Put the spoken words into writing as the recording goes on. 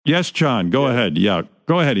Yes, John, go ahead. Yeah,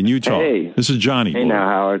 go ahead in Utah. Hey. This is Johnny. Hey now,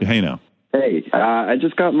 Howard. Hey now. Hey, I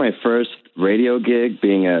just got my first radio gig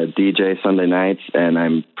being a DJ Sunday nights, and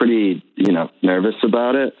I'm pretty, nervous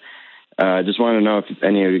about it. I just want to know if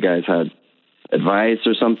any of you guys had advice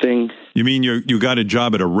or something. You mean you got a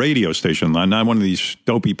job at a radio station, not one of these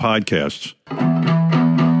dopey podcasts?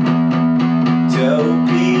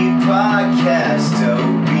 Dopey podcast,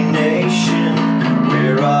 Dopey Nation,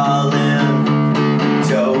 we're all in.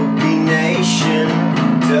 Dopey Nation,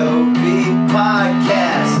 Dopey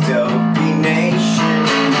podcast, Dopey Nation,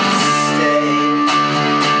 stay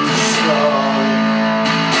strong.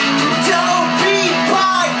 Dopey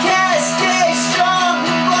podcast, stay strong,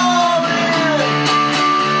 we're all in.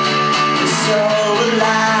 We're so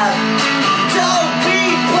alive.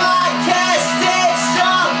 Dopey podcast, stay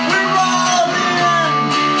strong, we're all in.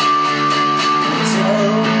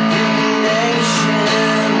 Dopey Nation.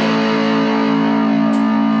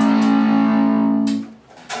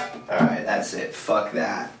 Alright, that's it. Fuck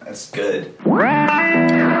that. That's good.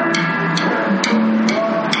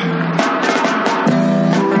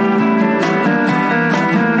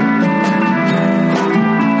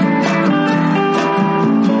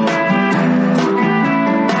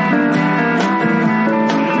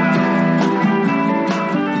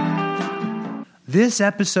 This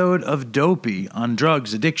episode of Dopey on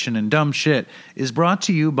drugs, addiction, and dumb shit is brought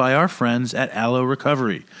to you by our friends at Aloe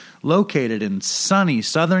Recovery, located in sunny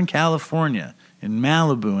Southern California, in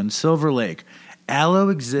Malibu and Silver Lake. Aloe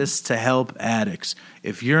exists to help addicts.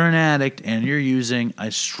 If you're an addict and you're using, I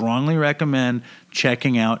strongly recommend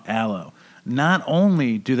checking out Aloe. Not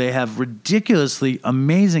only do they have ridiculously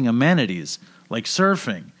amazing amenities like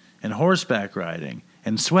surfing and horseback riding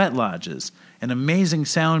and sweat lodges and amazing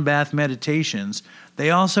sound bath meditations, they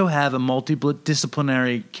also have a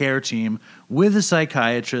multidisciplinary care team with a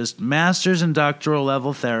psychiatrist, master's and doctoral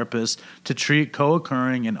level therapists to treat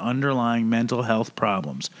co-occurring and underlying mental health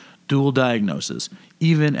problems, dual diagnosis,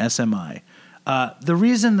 even SMI. The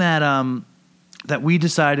reason that we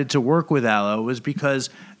decided to work with Aloe was because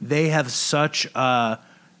they have such they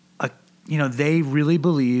really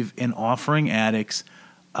believe in offering addicts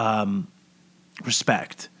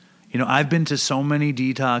respect. I've been to so many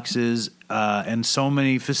detoxes and so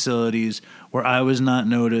many facilities where I was not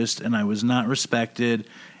noticed and I was not respected,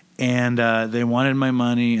 and they wanted my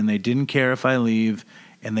money and they didn't care if I leave,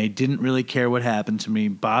 and they didn't really care what happened to me.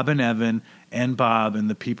 Bob and Evan and Bob and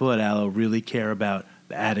the people at Aloe really care about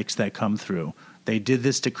the addicts that come through. They did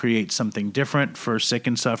this to create something different for sick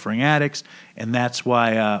and suffering addicts, and that's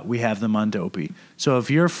why we have them on Dopey. So if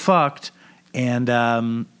you're fucked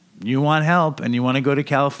and you want help and you want to go to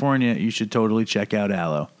California, you should totally check out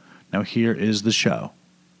Aloe. Now here is the show.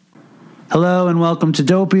 Hello and welcome to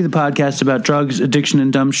Dopey, the podcast about drugs, addiction,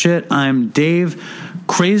 and dumb shit. I'm Dave.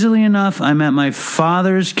 Crazily enough, I'm at my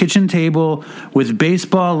father's kitchen table with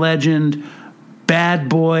baseball legend, bad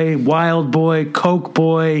boy, wild boy, coke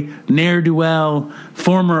boy, ne'er-do-well,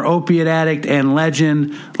 former opiate addict and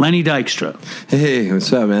legend, Lenny Dykstra. Hey,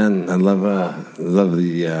 what's up, man? I love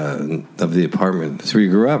the apartment. That's where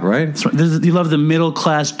you grew up, right? You love the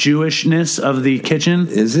middle-class Jewishness of the kitchen?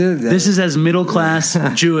 Is it? This is as middle-class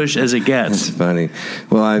Jewish as it gets. That's funny.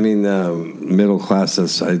 Well, I mean, middle class,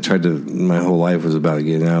 my whole life was about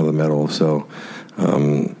getting out of the middle, so...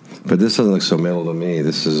 but this doesn't look so middle to me.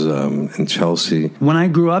 This is in Chelsea. When I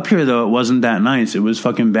grew up here, though, it wasn't that nice. It was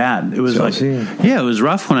fucking bad. It was Chelsea? It was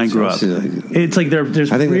rough when I grew up. It's like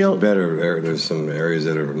there's I think real... there's better. There's some areas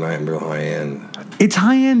that are real high end. It's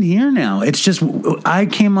high end here now. It's just I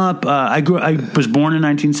came up. I was born in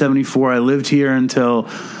 1974. I lived here until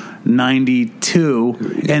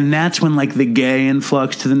 92, and that's when like the gay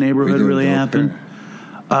influx to the neighborhood really happened.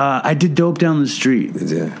 I did dope down the street.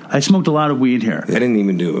 Yeah. I smoked a lot of weed here. I didn't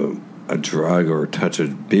even do a drug or touch a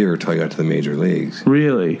beer until I got to the major leagues.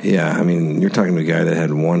 Really? Yeah. I mean, you're talking to a guy that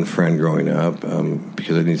had one friend growing up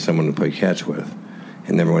because I needed someone to play catch with.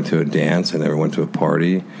 I never went to a dance. I never went to a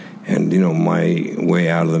party. And, my way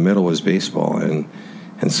out of the middle was baseball. And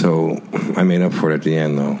so I made up for it at the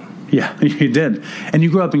end, though. Yeah, you did. And you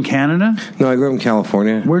grew up in Canada? No, I grew up in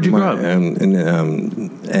California. Where'd you grow up? In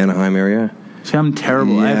Anaheim area. See, I'm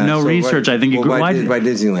terrible. Yeah, I have no research. I think you grew up by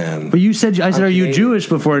Disneyland. But you said, I said, are you Jewish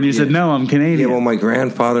before? And you said, no, I'm Canadian. Yeah, well, my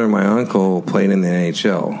grandfather and my uncle played in the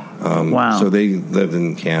NHL. Wow. So they lived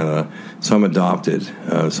in Canada. So I'm adopted.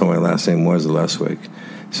 So my last name was Leswick.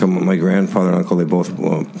 So my grandfather and uncle, they both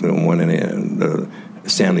won the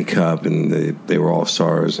Stanley Cup, and they were all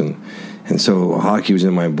stars. And so hockey was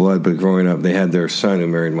in my blood. But growing up, they had their son who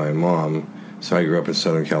married my mom. So I grew up in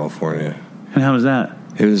Southern California. And how was that?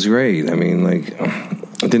 It was great. I mean, like,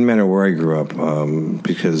 it didn't matter where I grew up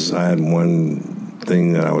because I had one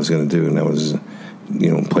thing that I was going to do, and that was,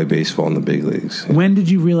 play baseball in the big leagues. When did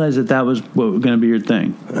you realize that was what was going to be your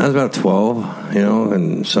thing? I was about 12,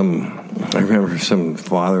 and I remember some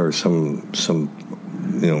father or some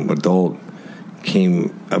adult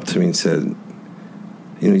came up to me and said,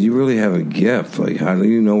 you really have a gift. Like, how do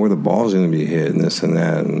you know where the ball's going to be hit and this and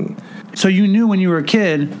that? And so you knew when you were a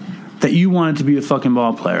kid that you wanted to be a fucking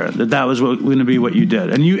ball player, that was going to be what you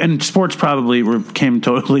did. And sports probably came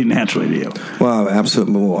totally naturally to you. Well,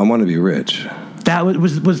 absolutely. Well, I want to be rich. That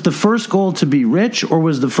was the first goal to be rich, or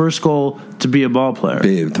was the first goal to be a ball player?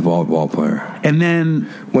 Be the ball player. And then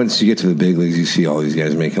once you get to the big leagues, you see all these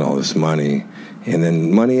guys making all this money. And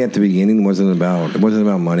then money at the beginning wasn't about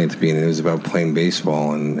money at the beginning. It was about playing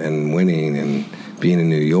baseball and winning and being in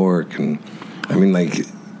New York. And I mean, like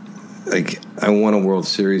I won a World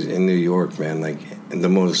Series in New York, man. Like, the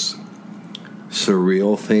most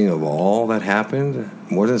surreal thing of all that happened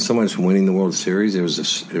wasn't so much winning the World Series. It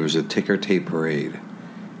was a ticker tape parade.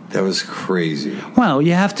 That was crazy. Well,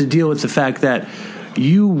 you have to deal with the fact that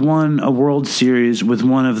you won a World Series with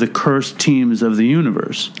one of the cursed teams of the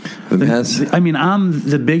universe. I'm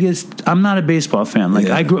not a baseball fan. Like,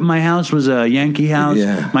 I grew up, my house was a Yankee house.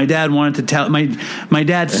 Yeah. My dad wanted to tell, my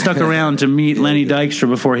dad stuck around to meet Lenny Dykstra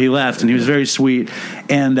before he left, and he was very sweet.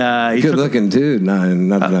 And good looking dude. Not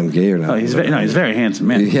that I'm gay or not. He's very handsome,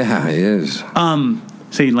 man. Yeah, he is.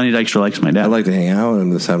 See, Lenny Dykstra likes my dad. I like to hang out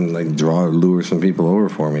and just have him lure some people over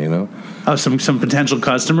for me, Oh, some potential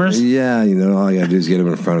customers? Yeah, all I gotta do is get them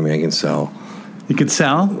in front of me. I can sell. You could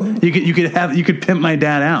sell? You could pimp my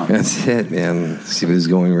dad out. That's it, man. See what his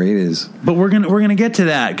going rate is. But we're gonna get to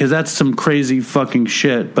that, because that's some crazy fucking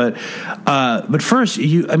shit. But first,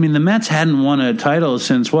 the Mets hadn't won a title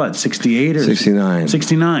since what, 68 or 69?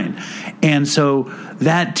 69. And so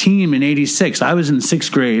that team in '86, I was in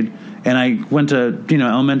 6th grade. And I went to,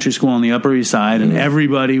 elementary school on the Upper East Side, and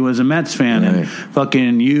everybody was a Mets fan. Right. And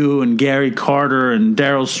fucking you and Gary Carter and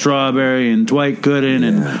Darryl Strawberry and Dwight Gooden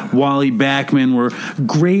and Wally Backman were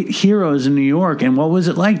great heroes in New York. And what was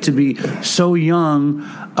it like to be so young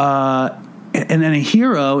and a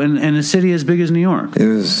hero in a city as big as New York? It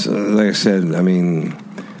was, like I said,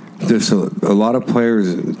 there's a lot of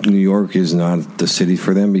players. New York is not the city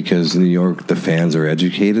for them, because New York, the fans are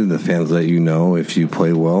educated. The fans let you know if you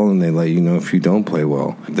play well, and they let you know if you don't play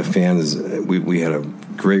well. The fans, we had a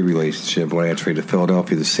great relationship. When I got traded to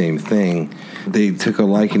Philadelphia, the same thing. They took a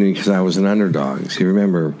liking to me because I was an underdog. So you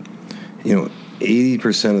remember,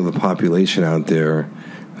 80% of the population out there,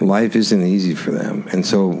 life isn't easy for them. And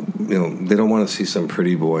so, they don't want to see some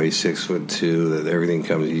pretty boy, 6'2", that everything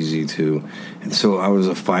comes easy to. And so I was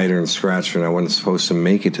a fighter and scratcher, and I wasn't supposed to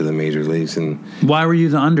make it to the major leagues. And why were you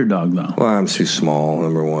the underdog, though? Well, I'm too small,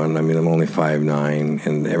 number one. I'm only 5'9",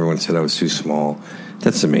 and everyone said I was too small.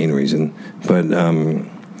 That's the main reason. But,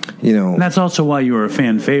 That's also why you were a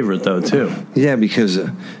fan favorite, though, too. Yeah, because,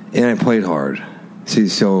 and I played hard. See,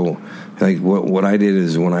 so, what I did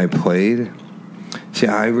is when I played... See,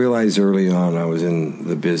 I realized early on I was in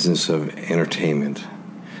the business of entertainment,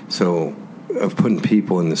 so of putting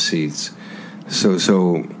people in the seats. So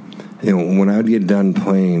when I would get done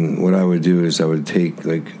playing, what I would do is I would take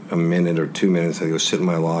a minute or 2 minutes. I'd go sit in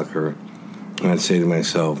my locker, and I'd say to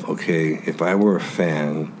myself, okay, if I were a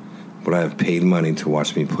fan, would I have paid money to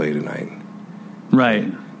watch me play tonight? Right.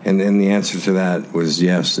 And then the answer to that was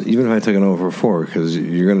yes, even if I took an over 4, because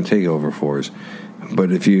you're going to take over 4s.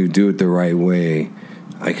 But if you do it the right way,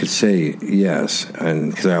 I could say yes,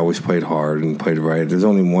 and because I always played hard and played right. There's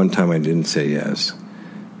only one time I didn't say yes,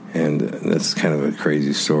 and that's kind of a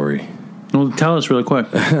crazy story. Well, tell us really quick.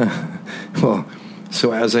 Well,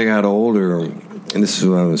 so as I got older, and this is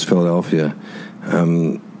when I was in Philadelphia,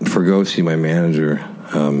 Fergosi, my manager,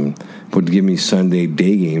 would give me Sunday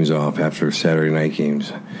day games off after Saturday night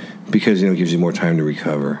games because, it gives you more time to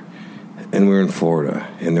recover. And we were in Florida,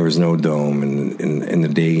 and there was no dome, and in the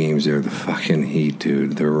day games there, the fucking heat,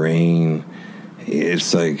 dude, the rain,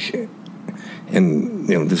 it's like, and,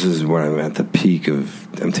 this is where I'm at the peak of,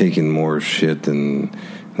 I'm taking more shit than,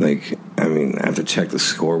 I have to check the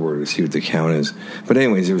scoreboard to see what the count is. But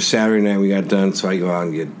anyways, it was Saturday night, we got done, so I go out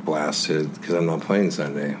and get blasted, because I'm not playing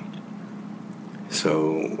Sunday.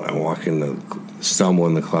 So I stumble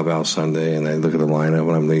in the clubhouse Sunday, and I look at the lineup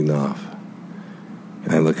when I'm leading off.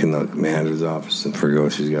 And I look in the manager's office, and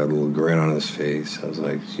Fergosi's got a little grin on his face. I was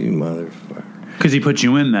like, you motherfucker. Because he put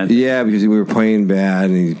you in that. Yeah, because we were playing bad,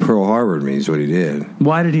 and he Pearl Harbored me is what he did.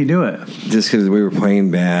 Why did he do it? Just because we were playing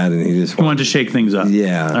bad, and he just wanted to shake things up.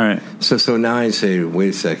 Yeah. All right. So now I say, wait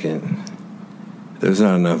a second. There's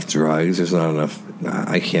not enough drugs. There's not enough.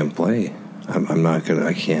 I can't play. I'm not gonna.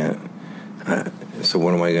 I can't. So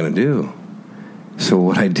what am I gonna do? So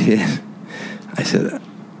what I did, I said,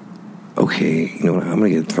 okay, you know what? I'm gonna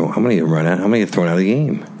get thrown. I'm gonna get run out. I'm gonna get thrown out of the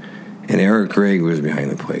game. And Eric Gregg was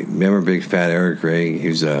behind the plate. Remember big fat Eric Gregg? He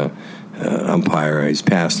was a umpire. He's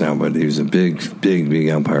passed now, but he was a big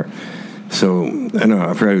umpire. So I know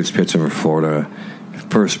I forgot who was pitching for Florida.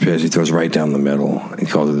 First pitch, he throws right down the middle. He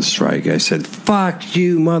called it a strike. I said, "Fuck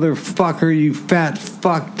you, motherfucker! You fat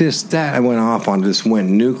fuck this that." I went off on just went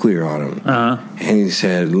nuclear on him. And he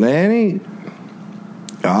said, "Lenny,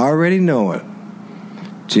 I already know it.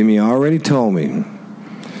 Jimmy already told me."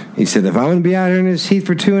 He said, "If I'm going to be out here in this heat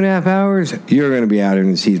for 2.5 hours, you're going to be out here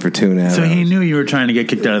in this heat for 2.5 hours." So he knew you were trying to get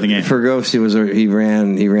kicked out of the game. Fergosi he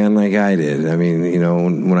ran like I did. I mean, you know,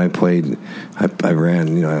 when I played, I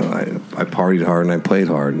ran. You know, I partied hard and I played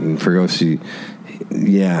hard. And Fergosi,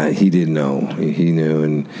 yeah, he did know. He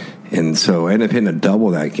knew, and so I ended up hitting a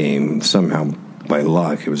double that game somehow by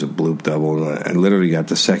luck. It was a bloop double. I literally got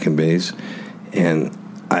to second base, and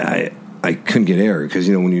I couldn't get air because,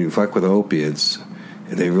 you know, when you fuck with opiates,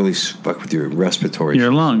 they really fuck with your respiratory.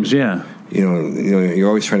 Your lungs, yeah. You know, you're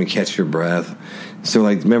always trying to catch your breath. So,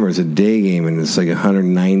 like, remember, it's a day game, and it's like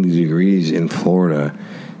 190 degrees in Florida,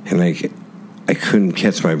 and like, I couldn't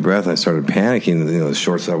catch my breath. I started panicking. You know, the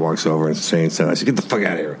shortstop walks over and saying something. I said, "Get the fuck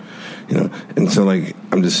out of here!" You know, and so like,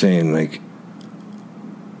 I'm just saying, like,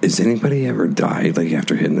 has anybody ever died like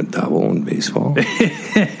after hitting a double in baseball?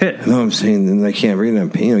 I know I'm saying, and I can't breathe.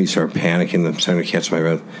 And you know, you start panicking. I'm trying to catch my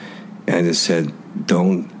breath, and I just said,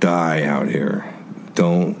 "Don't die out here.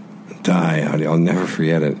 Don't die out here." I'll never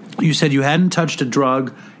forget it. You said you hadn't touched a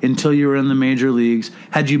drug until you were in the major leagues.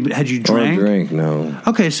 Had you drank? Oh, drink, no.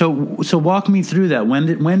 Okay, so walk me through that. When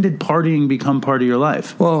did partying become part of your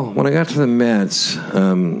life? Well, when I got to the Mets,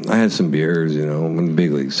 I had some beers, you know, in the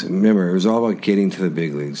big leagues. Remember, it was all about getting to the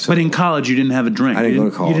big leagues. So but in college, you didn't have a drink. I didn't go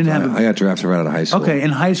to college. You didn't have I got drafted right out of high school. Okay,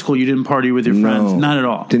 in high school, you didn't party with your friends? Not at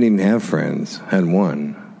all? Didn't even have friends. Had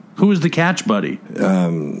one. Who was the catch buddy?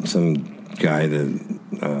 Some guy that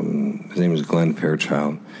his name was Glenn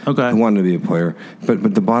Fairchild. Okay, I wanted to be a player,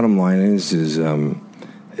 but the bottom line is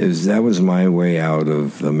that was my way out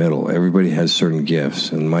of the middle. Everybody has certain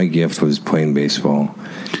gifts, and my gift was playing baseball.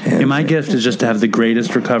 And my gift is just to have the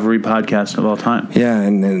greatest recovery podcast of all time. Yeah,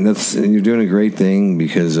 and that's you're doing a great thing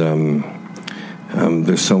because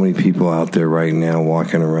there's so many people out there right now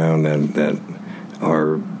walking around that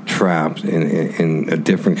are trapped in a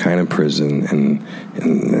different kind of prison, and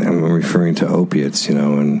I'm referring to opiates, you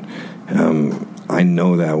know, and I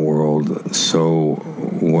know that world so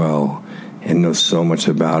well and know so much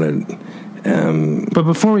about it. But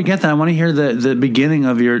before we get that, I want to hear the beginning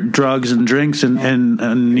of your drugs and drinks in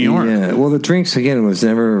New York. Yeah, well, the drinks again was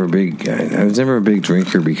never a big. I was never a big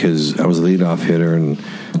drinker because I was a leadoff hitter, and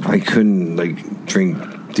I couldn't like drink.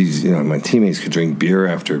 These, you know, my teammates could drink beer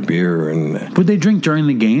after beer, and would they drink during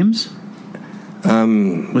the games?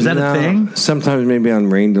 Was that a thing? Sometimes maybe on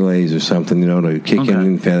rain delays or something, you know, to kick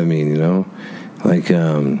in amphetamine, you know. Like,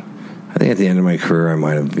 I think at the end of my career, I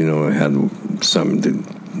might have, you know, had something to,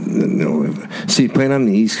 you know. See, playing on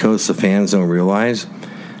the East Coast, the fans don't realize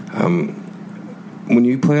when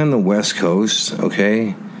you play on the West Coast,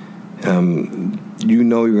 okay, you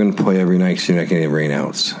know you're going to play every night because you're not going to get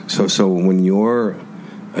rainouts. So when you're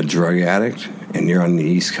a drug addict and you're on the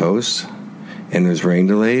East Coast and there's rain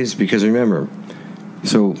delays, because remember,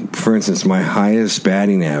 so for instance, my highest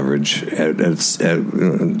batting average at the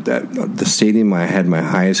stadium I had my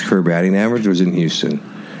highest career batting average was in Houston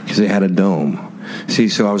because they had a dome. See,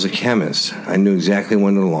 so I was a chemist. I knew exactly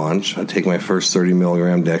when to launch. I'd take my first 30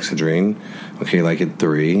 milligram dexedrine, okay, like at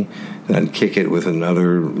 3, then I'd kick it with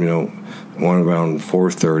another, you know, one around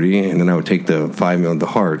 4:30, and then I would take the 5 mil, the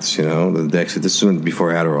hearts, you know, the dex. This was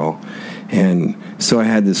before Adderall, and so I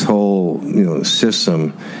had this whole, you know,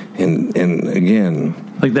 system, and again,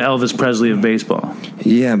 like the Elvis Presley of baseball.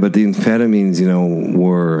 Yeah, but the amphetamines, you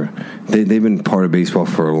know, they've been part of baseball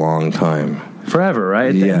for a long time. Forever,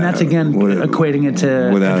 right? Yeah, and that's, again, equating it to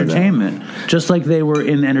entertainment. Just like they were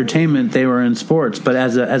in entertainment, they were in sports. But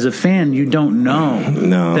as a fan, you don't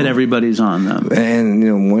know that everybody's on them. And,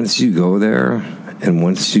 you know, once you go there and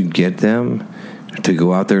once you get them, to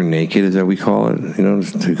go out there naked, is that we call it, you know,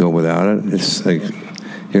 to go without it, it's like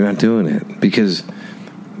you're not doing it. Because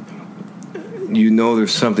you know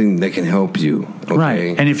there's something that can help you. Okay?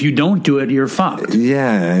 Right. And if you don't do it, you're fucked.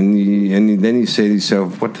 Yeah, and then you say to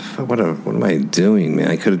yourself, what the fuck, what am I doing, man?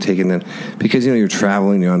 I could have taken that. Because, you know, you're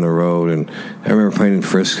traveling, you're on the road, and I remember playing in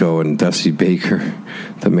Frisco, and Dusty Baker,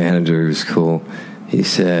 the manager, was cool. He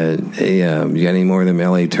said, "Hey, you got any more of them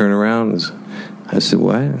LA turnarounds?" I said,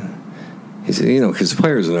 "What?" He said, because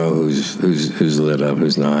players know who's lit up,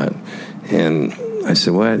 who's not. And I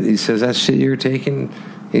said, what? He says, that shit you're taking?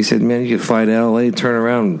 He said, man, you could fly to L.A., turn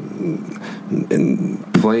around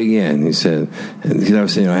and play again. He said, because I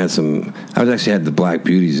was saying I actually had the Black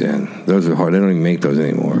Beauties in. Those are hard. They don't even make those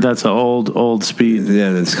anymore. That's an old speed.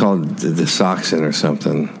 Yeah, it's called the Soxin or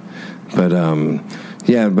something. But, but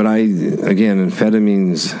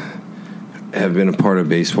amphetamines have been a part of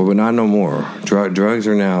baseball, but not no more. Drugs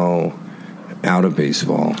are now out of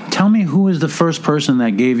baseball. Tell me, who was the first person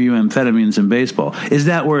that gave you amphetamines in baseball? Is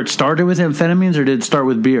that where it started with amphetamines, or did it start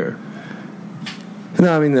with beer?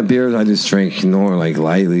 No, I mean, the beers I just drink more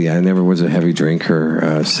lightly. I never was a heavy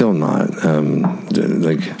drinker. Still not.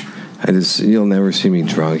 You'll never see me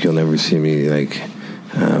drunk. You'll never see me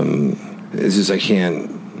it's just I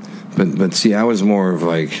can't. But see, I was more of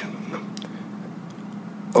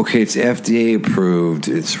okay, it's FDA approved,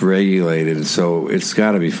 it's regulated, so it's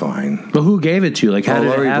got to be fine. But who gave it to you? How did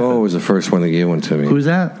Larry it happen? Boa was the first one that gave one to me. Who's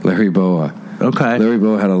that? Larry Boa. Okay. Larry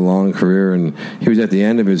Boa had a long career, and he was at the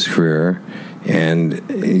end of his career, and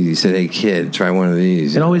he said, hey, kid, try one of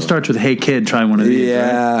these. It always starts with, hey, kid, try one of these.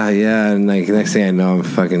 Yeah, right? Yeah, and next thing I know, I'm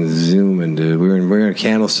fucking zooming, dude. We were in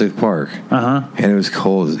Candlestick Park, and it was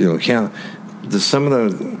cold. Some of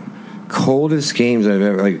the coldest games I've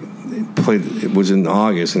ever played, it was in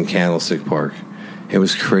August in Candlestick Park. It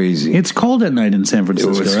was crazy. It's cold at night in San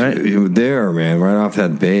Francisco, right? It was there, man, right off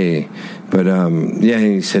that bay. But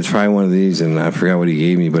he said try one of these, and I forgot what he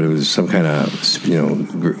gave me, but it was some kind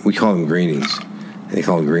of we call them greenies. They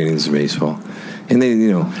call them greenies in baseball. And they,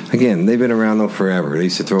 again, they've been around though forever. They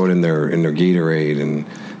used to throw it in their Gatorade,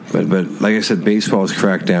 but like I said, baseball is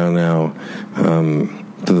cracked down now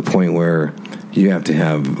to the point where you have to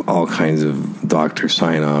have all kinds of doctor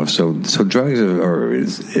sign-offs. So drugs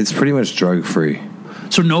it's pretty much drug-free.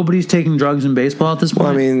 So nobody's taking drugs in baseball at this point?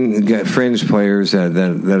 Well, I mean, you got fringe players that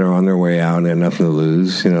are on their way out and have nothing to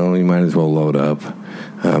lose. You might as well load up.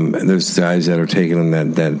 There's guys that are taking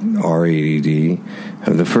them that are ADD.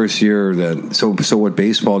 The first year so what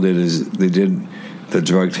baseball did is they did the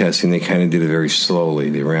drug testing. They kind of did it very slowly.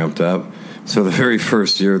 They ramped up. So the very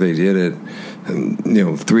first year they did it,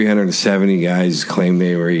 370 guys claimed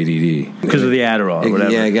they were ADD because of the Adderall or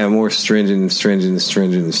whatever. Yeah, it got more stringent.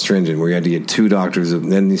 Where you had to get two doctors,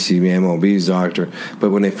 and then you see MLB's doctor. But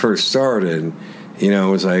when they first started, it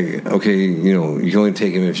was like, okay, you can only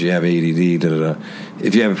take them if you have ADD.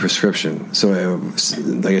 If you have a prescription. So,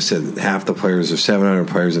 like I said, half the players, there's 700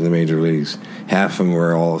 players in the major leagues. Half of them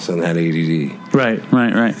were all of a sudden had ADD. Right.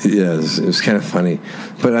 Yeah, it was kind of funny.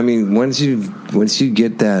 But I mean, once you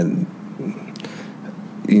get that.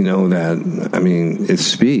 It's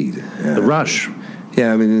speed. The rush.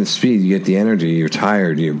 Yeah, it's speed. You get the energy. You're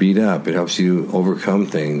tired. You're beat up. It helps you overcome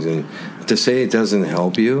things. And to say it doesn't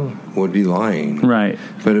help you would be lying. Right.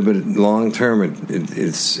 But long term,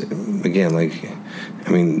 it's again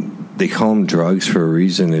they call them drugs for a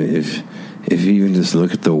reason. If you even just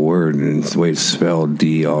look at the word and the way it's spelled,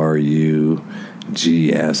 drugs,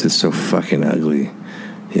 it's so fucking ugly.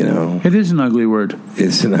 It is an ugly word.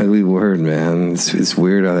 It's an ugly word, man. It's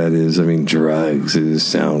weird how that is. Drugs. It just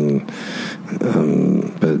sound.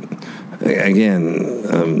 But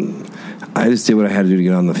again, I just did what I had to do to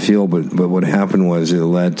get on the field. But what happened was it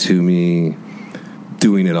led to me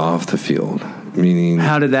doing it off the field. Meaning,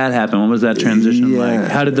 how did that happen? What was that transition like?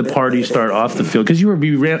 How did the party start off the field? Because you'd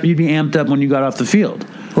be amped up when you got off the field.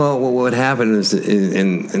 Well, what happened is,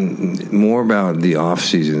 and more about the off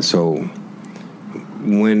season. So.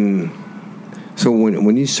 When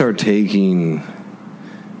you start taking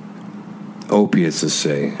opiates, let's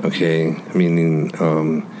say, okay,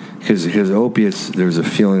 because opiates, there's a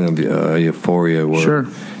feeling of euphoria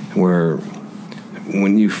where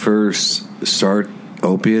when you first start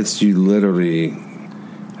opiates, you literally,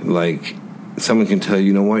 someone can tell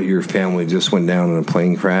you, what, your family just went down in a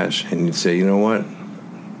plane crash, and you'd say, what,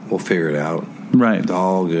 we'll figure it out. Right. It's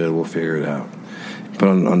all good, we'll figure it out. But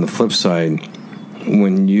on the flip side,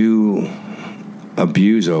 when you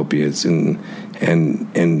abuse opiates and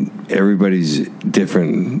everybody's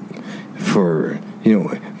different for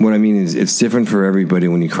what I mean is it's different for everybody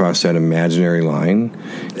when you cross that imaginary line.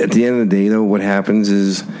 At the end of the day, though, what happens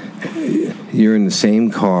is you're in the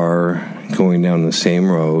same car going down the same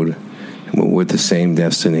road with the same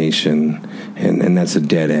destination, and that's a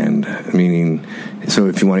dead end. Meaning, so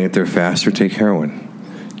if you want to get there faster, take heroin.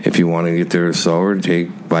 If you want to get there slower,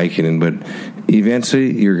 take biking. But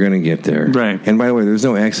eventually, you're going to get there. Right. And by the way, there's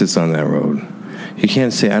no exits on that road. You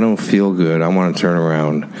can't say, I don't feel good, I want to turn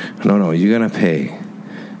around. No, you're going to pay.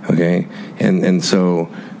 Okay? And so,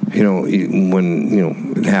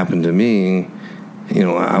 when, it happened to me,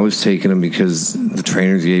 I was taking them because the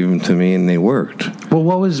trainers gave them to me and they worked. Well,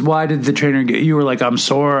 why did the trainer get, you were like, I'm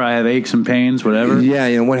sore, I have aches and pains, whatever?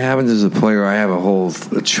 Yeah, what happens as a player, I have a whole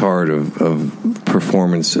chart of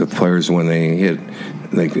performance of players when they hit,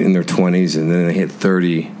 like in their 20s, and then they hit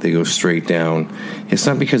 30, they go straight down. It's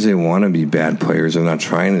not because they want to be bad players, they're not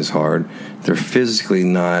trying as hard. They're physically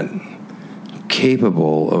not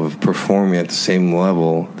capable of performing at the same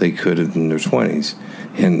level they could in their 20s.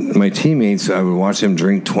 And my teammates, I would watch them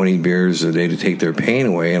drink 20 beers a day to take their pain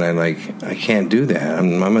away, and I can't do that.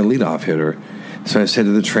 I'm a leadoff hitter. So I said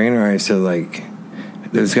to the trainer,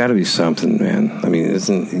 there's got to be something, man. I mean,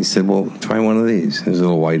 he said, well, try one of these. There's a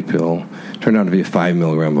little white pill. Turned out to be a 5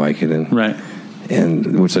 milligram Vicodin. Right.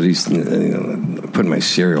 And which I used to put in my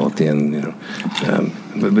cereal at the end,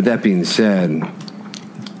 But that being said,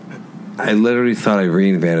 I literally thought I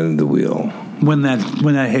reinvented the wheel. When that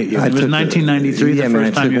hit you, it was 1993. The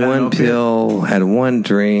first time you had one pill, had one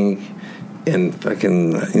drink, and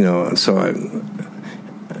fucking, So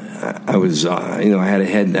I was, I had a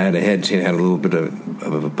head change, had a little bit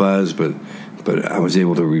of a buzz, but I was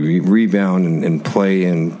able to rebound and play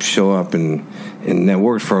and show up, and that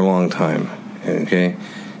worked for a long time. Okay,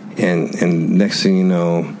 and next thing you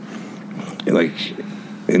know, like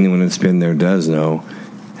anyone that's been there does know,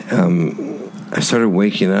 I started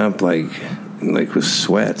waking up like with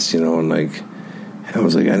sweats, and like I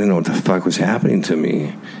was like, I didn't know what the fuck was happening to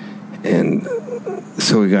me, and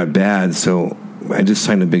so it got bad. So I just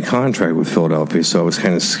signed a big contract with Philadelphia, so I was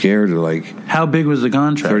kind of scared of like. How big was the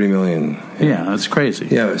contract? $30 million. Yeah, that's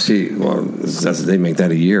craasy. Yeah, see, well, they make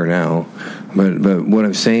that a year now, but what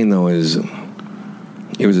I'm saying though is,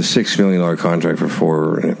 it was a $6 million contract for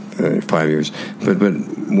 5 years. But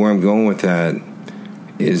where I'm going with that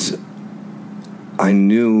is, I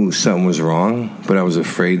knew something was wrong, but I was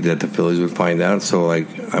afraid that the Phillies would find out. So like,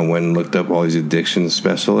 I went and looked up all these addiction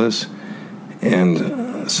specialists,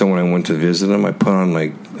 and so when I went to visit them, I put on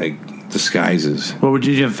like disguises. What would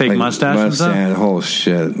you have? Fake mustache and stuff? Whole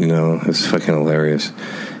shit, it's fucking hilarious.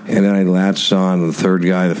 And then I latched on the third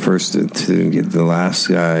guy, the first to get the last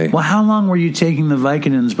guy. Well, how long were you taking the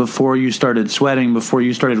Vicodins before you started sweating, before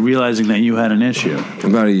you started realizing that you had an issue?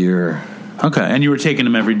 About a year. Okay, and you were taking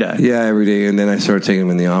them every day? Yeah, every day, and then I started taking them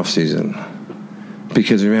in the off season.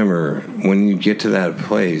 Because remember, when you get to that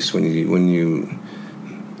place, when you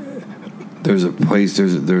there's a place,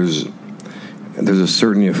 there's a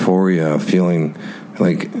certain euphoria, feeling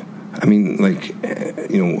like. I mean, like,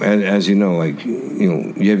 as you know, like,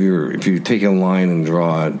 you have if you take a line and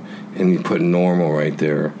draw it and you put normal right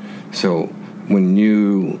there. So when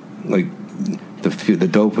you, like, the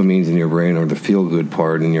dopamines in your brain, or the feel-good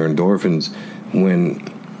part and your endorphins, when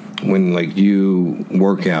like you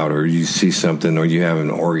work out or you see something or you have an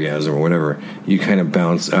orgasm or whatever, you kind of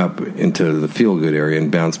bounce up into the feel-good area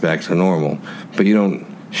and bounce back to normal. But you don't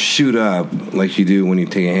shoot up like you do when you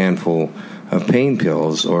take a handful of pain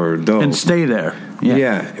pills or dope. And stay there.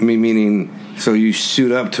 Yeah. I mean, meaning, so you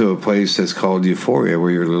shoot up to a place that's called euphoria,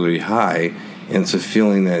 where you're literally high, and it's a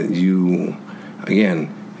feeling that you,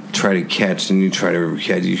 again, try to catch, and you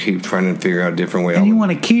keep trying to figure out a different way. And you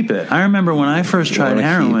want to keep it. I remember when I first tried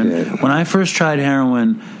heroin,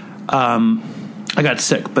 I got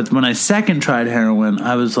sick. But when I second tried heroin,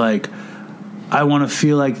 I was like, I want to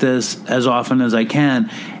feel like this as often as I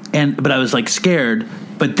can. But I was like scared.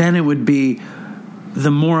 But then it would be,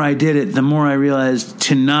 the more I did it, the more I realized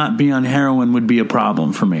to not be on heroin would be a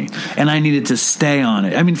problem for me. And I needed to stay on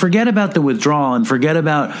it. I mean, forget about the withdrawal and forget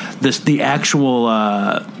about the actual,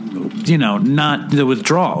 not the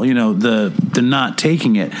withdrawal, the not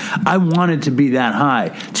taking it. I wanted to be that high.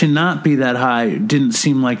 To not be that high didn't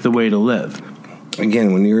seem like the way to live.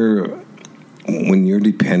 Again, when you're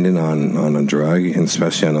dependent on a drug, and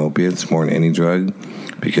especially on opiates, more than any drug,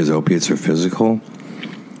 because opiates are physical,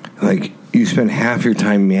 like, you spend half your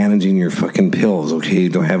time managing your fucking pills. Okay, you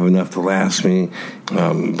don't have enough to last me.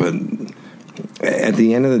 But at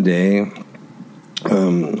the end of the day,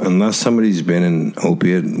 unless somebody's been in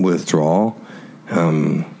opiate withdrawal,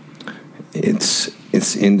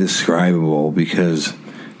 it's indescribable, because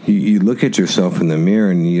you look at yourself in the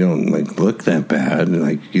mirror and you don't like look that bad.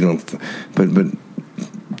 Like, you don't, but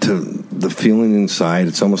to the feeling inside,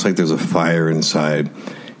 it's almost like there's a fire inside.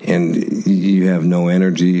 And you have no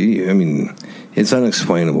energy. I mean, it's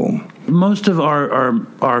unexplainable. Most of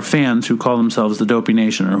our fans who call themselves the Dopey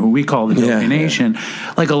Nation, or who we call the Dopey Nation,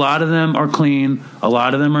 like, a lot of them are clean, a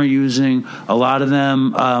lot of them are using, a lot of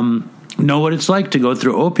them know what it's like to go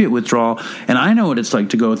through opiate withdrawal, and I know what it's like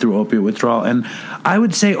to go through opiate withdrawal. And I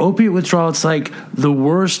would say opiate withdrawal, it's like the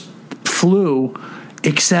worst flu,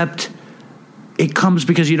 except it comes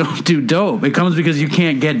because you don't do dope. It comes because you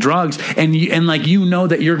can't get drugs, and you know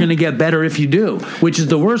that you're going to get better if you do, which is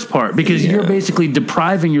the worst part, because you're basically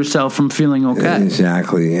depriving yourself from feeling okay.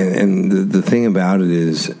 Exactly, and the thing about it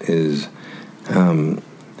is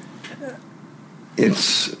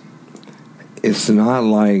it's not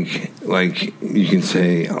like you can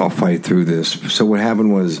say, I'll fight through this. So what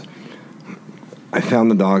happened was, I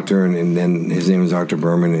found the doctor, and then his name was Dr.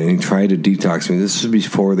 Berman, and he tried to detox me. This was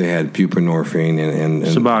before they had buprenorphine and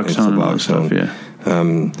Suboxone and all that stuff, yeah.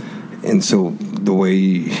 And so the way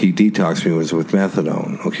he detoxed me was with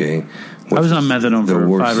methadone, okay? I was on methadone for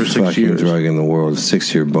 5 or 6 years. The worst fucking drug in the world,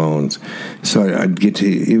 6-year bones. So I'd get to,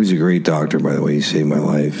 he was a great doctor, by the way, he saved my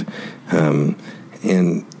life.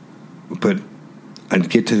 But I'd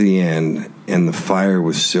get to the end, and the fire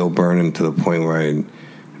was still burning to the point where I'd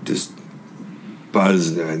just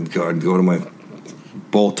buzz. I'd go to my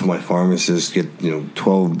bolt to my pharmacist, get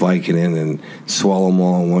 12 Vicodin, and swallow them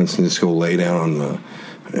all at once, and just go lay down on the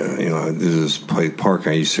this is this park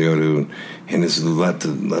I used to go to, and just let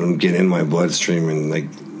them get in my bloodstream and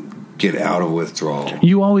get out of withdrawal.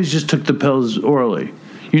 You always just took the pills orally.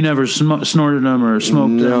 You never snorted them or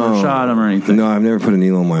smoked them or shot them or anything. No, I've never put a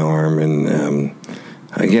needle on my arm, and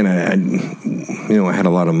again, I had a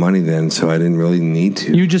lot of money then, so I didn't really need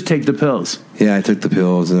to. You just take the pills. Yeah, I took the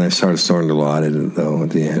pills, and I started snorting Dilaudid, though,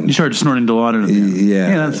 at the end. You started snorting Dilaudid at the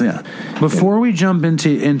end? Yeah. Before we jump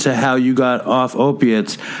into how you got off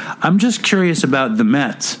opiates, I'm just curious about the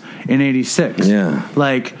Mets in '86. Yeah.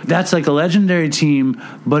 That's like a legendary team,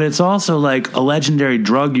 but it's also like a legendary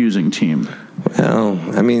drug-using team. Well,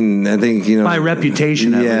 I mean, I think, by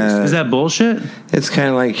reputation, at least. Is that bullshit? It's kind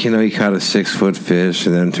of like, he caught a 6-foot fish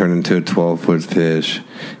and then turned into a 12-foot fish.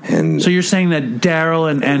 And so you're saying that Daryl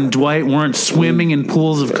and Dwight weren't swimming in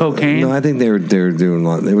pools of cocaine? No, I think they were doing a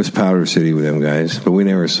lot. It was Powder City with them guys, but we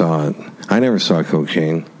never saw it. I never saw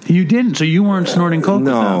cocaine. You didn't? So you weren't snorting coke?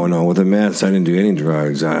 No. With the Mets, I didn't do any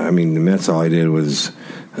drugs. I mean, the Mets, all I did was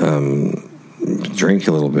drink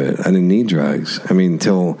a little bit. I didn't need drugs. I mean,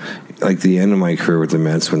 until the end of my career with the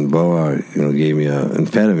Mets, when Boa, gave me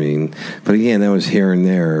amphetamine. But again, that was here and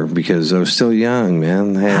there because I was still young,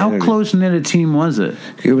 man. How close-knit a team was it?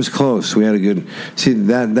 It was close. We had a good... See,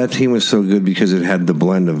 that team was so good because it had the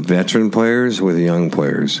blend of veteran players with young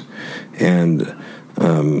players. And...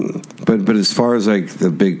 But as far as the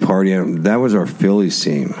big party, that was our Phillies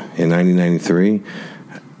team in 1993.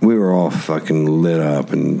 We were all fucking lit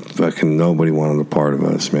up, and fucking nobody wanted a part of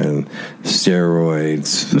us, man.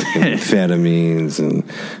 Steroids, fucking amphetamines, and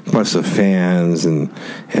plus the fans, and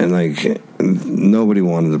nobody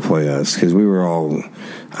wanted to play us because we were all.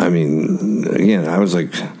 I mean, again, I was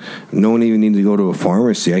no one even needed to go to a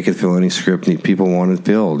pharmacy. I could fill any script people wanted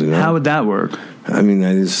filled. How would that work? I mean,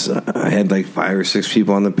 I had 5 or 6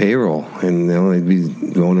 people on the payroll, and they'd be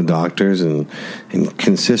going to doctors and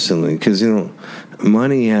consistently because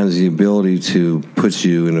money has the ability to put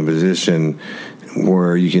you in a position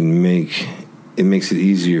where you can makes it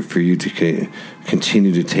easier for you to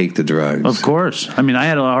continue to take the drugs. Of course. I mean, I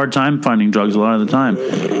had a hard time finding drugs a lot of the time,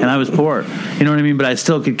 and I was poor. You know what I mean? But I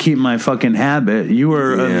still could keep my fucking habit. You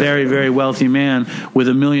were a very, very wealthy man with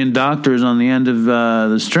 1 million doctors on the end of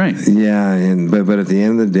the string. Yeah, but at the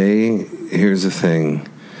end of the day, here's the thing.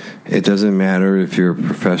 It doesn't matter if you're a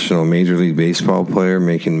professional Major League Baseball player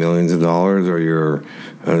making millions of dollars or you're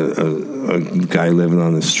a guy living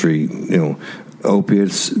on the street.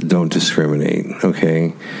 Opiates don't discriminate,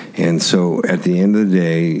 okay? And so at the end of the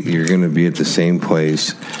day, you're going to be at the same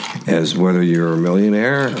place as whether you're a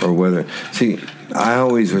millionaire or whether... See, I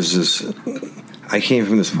always was just... I came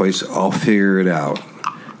from this place, I'll figure it out.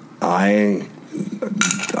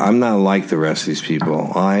 I'm not like the rest of these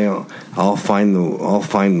people. I'll find the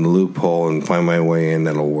loophole and find my way in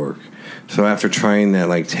that'll work. So after trying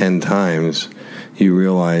that 10 times, you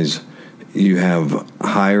realize you have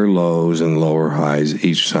higher lows and lower highs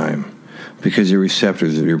each time because your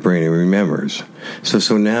receptors of your brain remembers.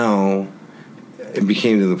 So now it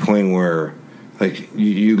became to the point where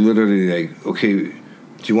you literally okay, do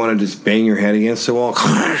you want to just bang your head against the wall?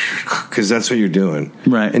 Because that's what you're doing.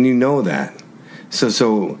 Right. And you know that.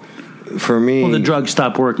 So for me... Well, the drugs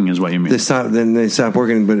stop working is what you mean. They stop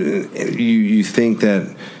working, but you think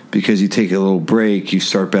that because you take a little break, you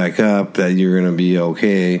start back up, that you're going to be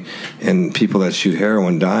okay. And people that shoot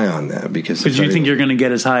heroin die on that. Because you think you're going to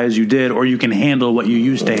get as high as you did, or you can handle what you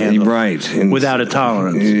used to handle. Right. And without a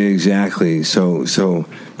tolerance. Exactly. So,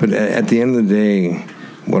 but at the end of the day,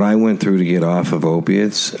 what I went through to get off of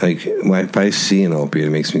opiates, if I see an opiate,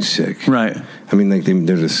 it makes me sick. Right. I mean,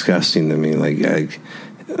 they're disgusting to me.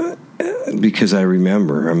 Because I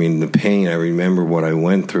remember, the pain, I remember what I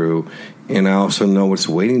went through, and I also know what's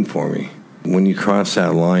waiting for me. When you cross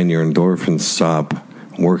that line, your endorphins stop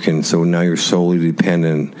working, so now you're solely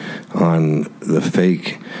dependent on the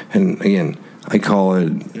fake. And again, I call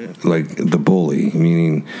it like the bully,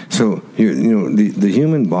 meaning, so the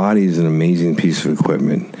human body is an amazing piece of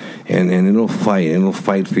equipment, and it'll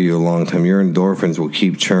fight for you a long time. Your endorphins will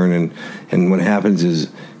keep churning, and what happens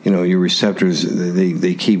is, your receptors,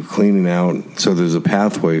 they keep cleaning out, so there's a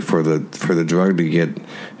pathway for the drug to get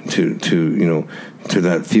to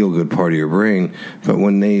that feel good part of your brain. But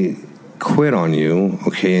when they quit on you,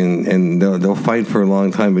 okay, and they'll fight for a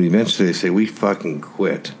long time, but eventually they say, we fucking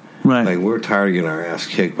quit. Right. Like, we're tired of getting our ass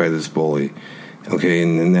kicked by this bully. Okay,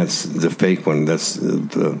 and that's the fake one. That's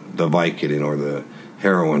the Vicodin or the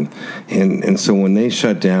heroin. And so when they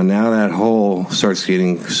shut down, now that hole starts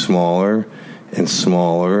getting smaller and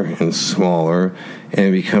smaller and smaller, and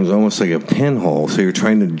it becomes almost like a pinhole. So you're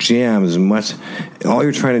trying to jam as much. All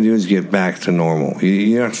you're trying to do is get back to normal.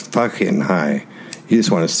 You're not fucking high. You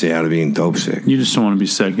just want to stay out of being dope sick. You just don't want to be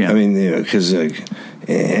sick, yeah. I mean, because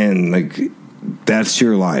that's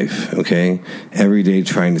your life, okay? Every day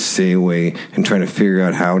trying to stay away and trying to figure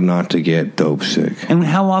out how not to get dope sick. And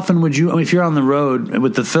how often would you, if you're on the road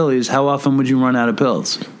with the Phillies, how often would you run out of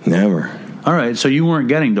pills? Never. All right, so you weren't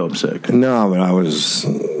getting dope sick. No, but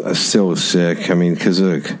I still was sick. I mean, because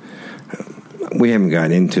we haven't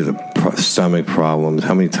gotten into the stomach problems.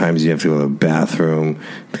 How many times you have to go to the bathroom,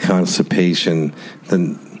 the constipation,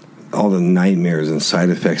 all the nightmares and side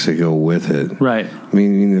effects that go with it. Right. I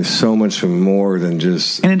mean, there's so much more than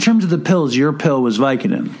just... And in terms of the pills, your pill was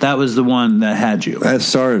Vicodin. That was the one that had you. That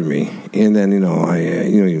started me. And then,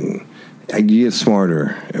 I get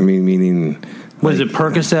smarter. I mean, meaning... Was it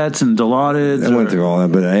Percocets and Dilaudid? I went through all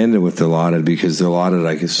that, but I ended with Dilaudid because Dilaudid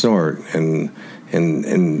I could snort, and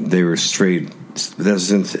they were straight.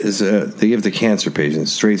 They give the cancer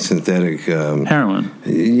patients straight synthetic heroin.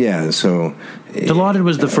 Yeah, so Dilaudid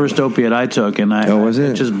was the first opiate I took, and was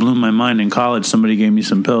it? It just blew my mind. In college, somebody gave me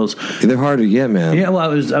some pills. They're hard to get, man. Yeah, well,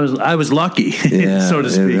 I was lucky, yeah, so to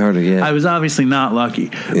speak. They're hard to get. I was obviously not lucky,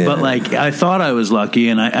 yeah. but I thought I was lucky,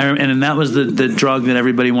 and that was the drug that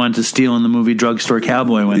everybody wanted to steal in the movie Drugstore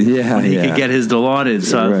Cowboy when he could get his Dilaudid.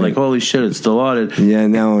 So I was like, holy shit, it's Dilaudid. Yeah,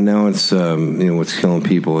 now it's what's killing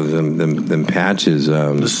people is them patches,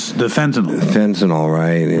 the fentanyl. Fentanyl,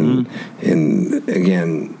 right? And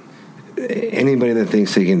again, anybody that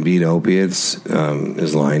thinks they can beat opiates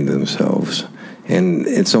is lying to themselves, and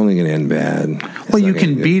it's only going to end bad. Well, you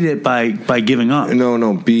can beat it by giving up.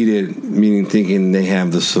 No, beat it meaning thinking they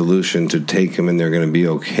have the solution to take them and they're going to be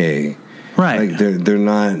okay. Right? Like they're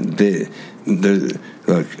not.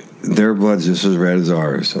 Look, their blood's just as red as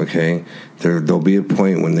ours. Okay, there'll be a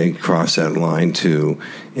point when they cross that line too,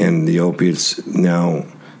 and the opiates now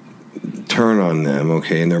turn on them,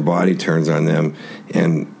 okay, and their body turns on them,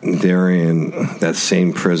 and they're in that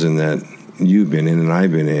same prison that you've been in and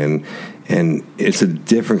I've been in, and it's a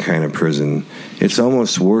different kind of prison. It's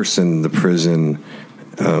almost worse than the prison,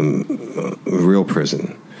 real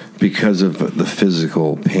prison, because of the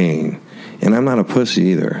physical pain. And I'm not a pussy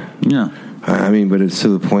either. Yeah. I mean, but it's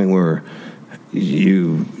to the point where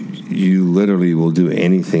you literally will do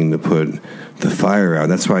anything to put the fire out.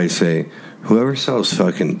 That's why I say, whoever sells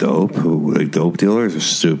fucking dope, dope dealers are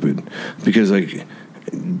stupid, because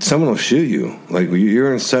someone will shoot you. Like,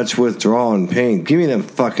 you're in such withdrawal and pain. Give me them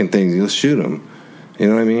fucking things. You'll shoot them. You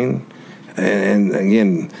know what I mean? And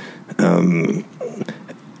again,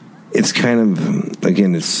 it's kind of,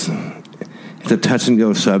 again, it's a touch and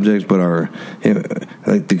go subject, but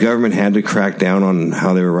the government had to crack down on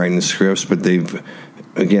how they were writing the scripts, but they've,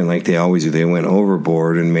 again, like they always do, they went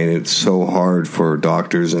overboard and made it so hard for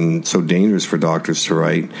doctors and so dangerous for doctors to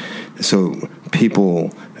write. So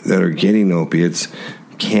people that are getting opiates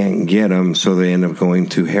can't get them, so they end up going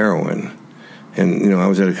to heroin. And, I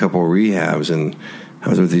was at a couple of rehabs, and I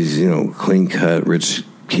was with these, clean-cut, rich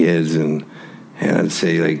kids, and I'd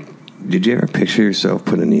say, did you ever picture yourself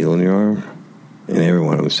putting a needle in your arm? And every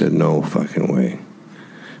one of them said, no fucking way.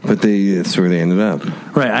 But that's where they ended up.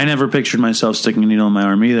 Right. I never pictured myself sticking a needle in my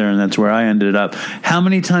arm either, and that's where I ended up. How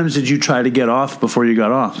many times did you try to get off before you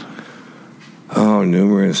got off? Oh,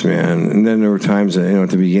 numerous, man. And then there were times that, at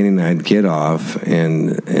the beginning I'd get off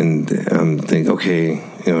and think, okay,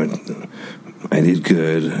 I did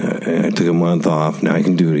good. I took a month off. Now I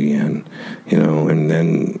can do it again, and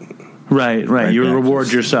then... Right. You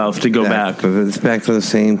reward yourself to go back. But it's back to the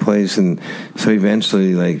same place. And so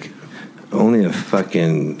eventually, only a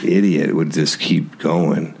fucking idiot would just keep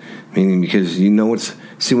going. Meaning, because it's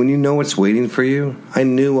See, when you know what's waiting for you, I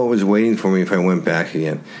knew what was waiting for me if I went back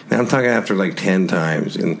again. Now I'm talking after like 10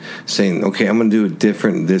 times and saying, okay, I'm going to do it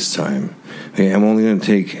different this time. Okay, I'm only going to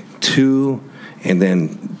take 2 and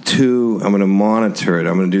then 2. I'm going to monitor it.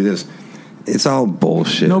 I'm going to do this. It's all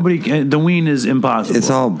bullshit. The wean is impossible.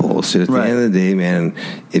 It's all bullshit. At the end of the day, man,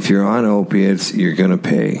 if you're on opiates, you're going to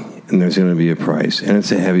pay. And there's going to be a price. And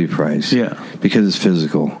it's a heavy price. Yeah. Because it's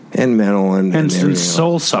physical and mental and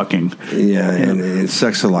soul-sucking. Yeah, and it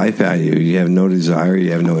sucks the life out of you. You have no desire.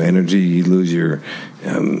 You have no energy. You lose your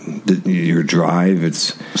drive.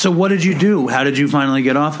 So what did you do? How did you finally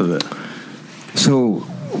get off of it? So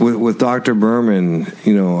with Dr. Berman,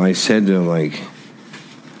 I said to him, like,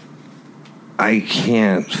 I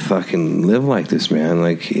can't fucking live like this, man.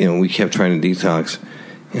 Like, we kept trying to detox.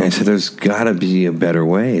 And I said, there's got to be a better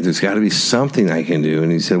way. There's got to be something I can do.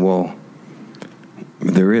 And he said, well,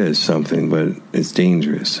 there is something, but it's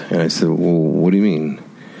dangerous. And I said, well, what do you mean?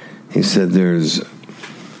 He said, there's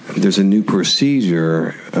a new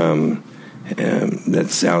procedure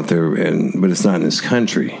that's out there, but it's not in this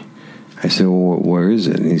country. I said, well, where is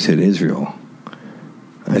it? And he said, Israel.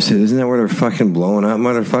 I said, isn't that where they're fucking blowing up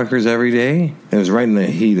motherfuckers every day? It was right in the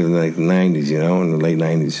heat of like the 90s, in the late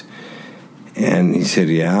 90s. And he said,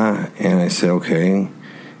 yeah. And I said, okay.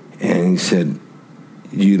 And he said,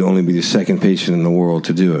 you'd only be the second patient in the world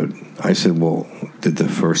to do it. I said, well, did the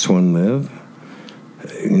first one live?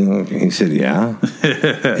 He said, yeah.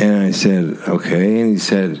 And I said, okay. And he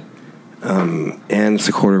said, and it's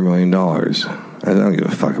 $250,000. I don't give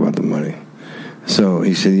a fuck about the money. So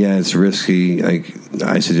he said, yeah, it's risky. Like,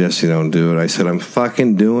 I suggest you don't do it. I said, I'm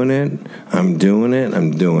fucking doing it. I'm doing it.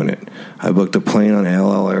 I booked a plane on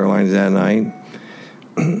LL Airlines that night.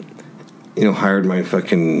 Hired my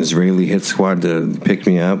fucking Israeli hit squad to pick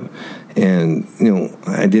me up. And,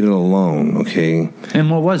 I did it alone, okay? And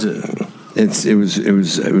what was it? It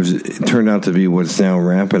turned out to be what's now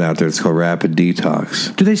rampant out there. It's called Rapid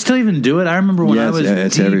Detox. Do they still even do it? I remember when I was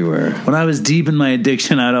it's deep, everywhere. When I was deep in my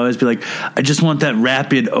addiction, I'd always be like, I just want that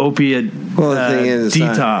rapid opiate the thing is,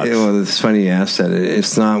 detox. It's funny you asked that.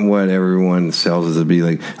 It's not what everyone sells it to be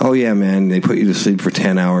like. Oh yeah, man, they put you to sleep for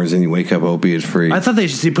 10 hours and you wake up opiate free. I thought they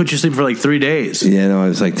should put you to sleep for like 3 days. Yeah, no,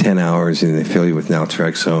 it's like 10 hours and they fill you with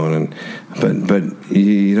naltrexone but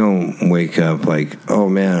you don't wake up like, oh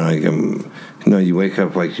man, no, you wake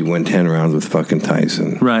up like you won 10 rounds with fucking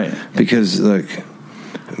Tyson. Right. Because, look,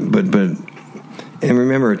 but and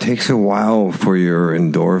remember, it takes a while for your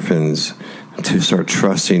endorphins to start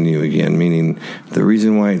trusting you again, meaning the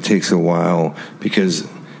reason why it takes a while, because,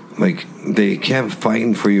 like, they kept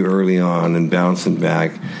fighting for you early on and bouncing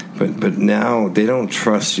back, but now they don't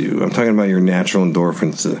trust you. I'm talking about your natural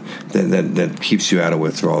endorphins that keeps you out of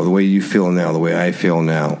withdrawal, the way you feel now, the way I feel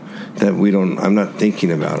now. I'm not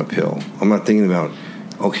thinking about a pill. I'm not thinking about,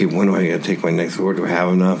 okay, when do I got to take my next, or do I have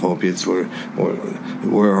enough opiates, or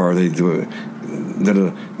where are they doing?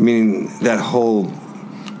 Meaning that whole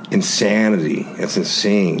insanity. It's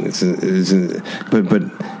insane. But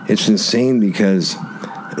it's insane because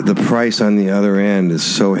the price on the other end is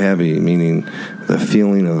so heavy, meaning the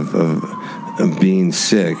feeling of being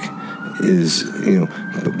sick is,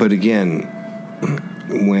 but again,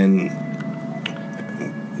 when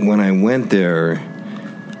I went there,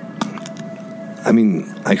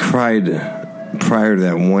 I cried prior to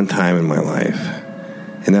that one time in my life.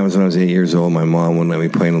 And that was when I was 8 years old. My mom wouldn't let me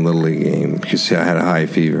play in a Little League game because I had a high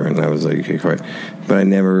fever. And I was like, okay, cry. But I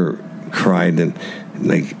never cried in,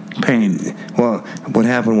 like, pain. Well, what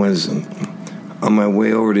happened was, on my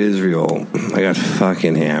way over to Israel, I got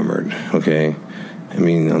fucking hammered, okay?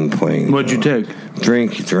 On the plane. What'd you take?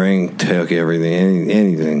 Drink, took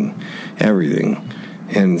everything.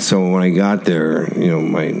 And so when I got there,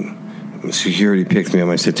 my security picked me up.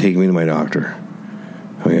 I said, take me to my doctor.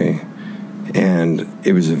 Okay? And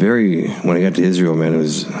it was when I got to Israel, man, it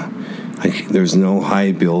was like there's no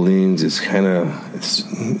high buildings. It's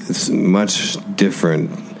it's much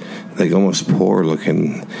different, like almost poor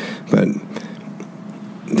looking. But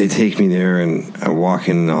they take me there and I walk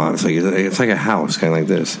in and it's like a house, kind of like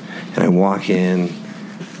this. And I walk in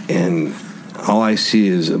and all I see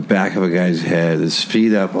is the back of a guy's head, his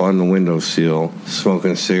feet up on the windowsill,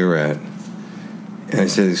 smoking a cigarette. And I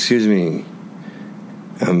said, excuse me.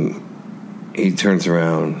 He turns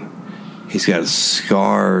around. He's got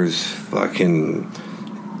scars, fucking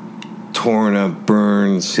torn up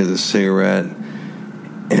burns to the cigarette.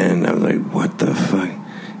 And I was like, what the fuck?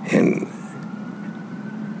 And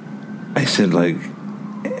I said, like,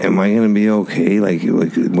 am I going to be okay? Like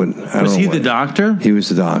what? Was he the doctor? He was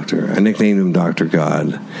the doctor. I nicknamed him Dr.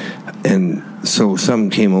 God. And so something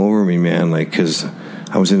came over me, man, like, because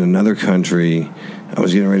I was in another country. I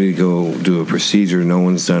was getting ready to go do a procedure no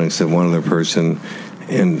one's done except one other person,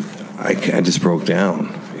 and I just broke down,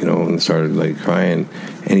 and started like crying.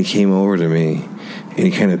 And he came over to me, and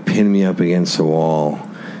he kind of pinned me up against the wall.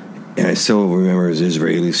 And I still remember his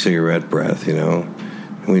Israeli cigarette breath, And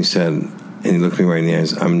he said, and he looked me right in the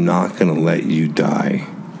eyes, "I'm not going to let you die."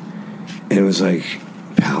 And it was like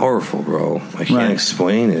powerful, bro. I can't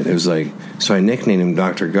explain it. It was like, so I nicknamed him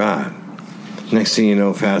Dr. God. Next thing you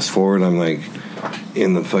know, fast forward, I'm like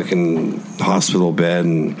in the fucking hospital bed,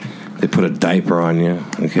 and they put a diaper on you,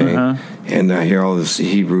 okay? And I hear all this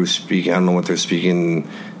Hebrew speaking. I don't know what they're speaking.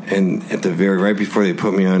 And at the right before they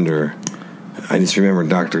put me under, I just remember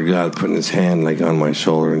Dr. God putting his hand like on my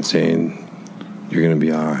shoulder and saying, "You're going to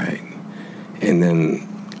be all right." And then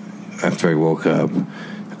after I woke up,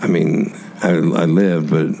 I mean, I lived,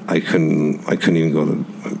 but I couldn't even go to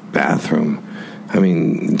the bathroom. I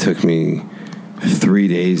mean, it took me 3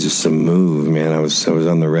 days just to move, man. I was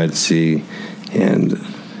on the Red Sea, and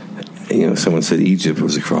someone said Egypt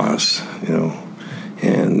was across,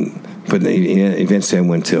 but eventually I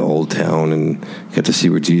went to Old Town and got to see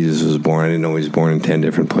where Jesus was born. I didn't know he was born in 10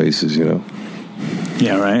 different places,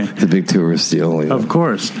 Yeah, right. The big tourist deal. Of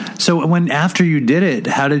course. So after you did it,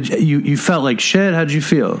 how did you felt like shit? How did you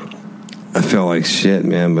feel? I felt like shit,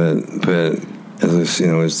 man. But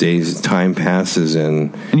as time passes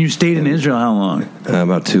and you stayed in Israel how long?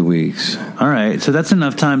 About 2 weeks. All right, so that's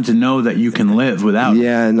enough time to know that you can live without.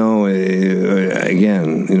 Yeah, no.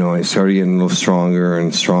 Again, I started getting a little stronger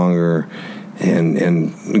and stronger, and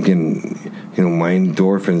again, my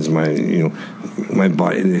endorphins, my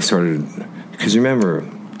body, they started. Because remember,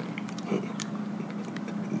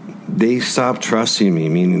 they stopped trusting me,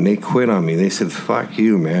 meaning they quit on me. They said, "Fuck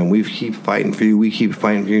you, man. We keep fighting for you. We keep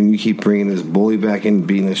fighting for you, and you keep bringing this bully back in,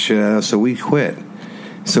 beating the shit out of us." So we quit.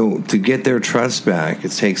 So to get their trust back,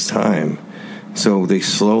 it takes time. So they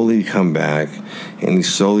slowly come back, and they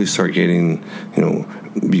slowly start getting,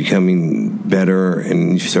 becoming better,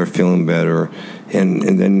 and you start feeling better.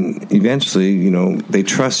 And then eventually, they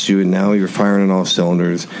trust you, and now you're firing on all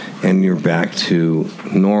cylinders, and you're back to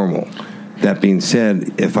normal. That being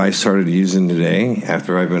said, if I started using today,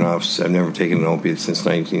 after I've been off, I've never taken an opiate since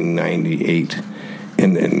 1998.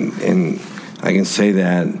 And I can say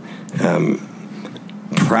that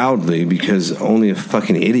proudly because only a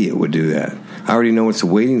fucking idiot would do that. I already know what's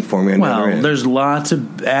waiting for me. There's lots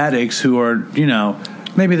of addicts who are,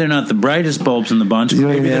 maybe they're not the brightest bulbs in the bunch.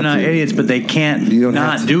 Maybe they're not idiots, but they can't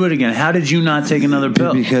not do it again. How did you not take another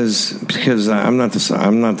pill? Because I'm not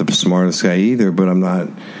the smartest guy either, but I'm not.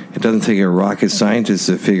 It doesn't take a rocket scientist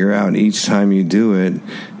to figure out each time you do it,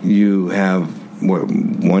 you have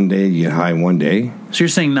one day you get high one day. So you're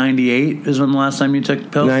saying 98 is when the last time you took the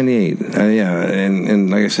pill? 98, yeah, and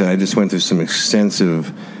like I said, I just went through some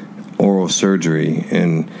extensive oral surgery,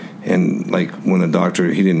 and like when the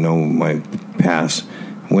doctor, he didn't know my past.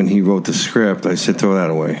 When he wrote the script, I said, "Throw that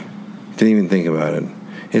away." Didn't even think about it.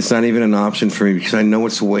 It's not even an option for me because I know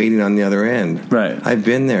what's waiting on the other end. Right. I've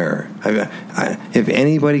been there. If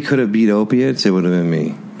anybody could have beat opiates, it would have been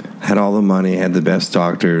me. I had all the money, I had the best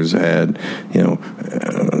doctors, I had,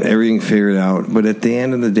 everything figured out. But at the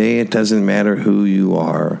end of the day, it doesn't matter who you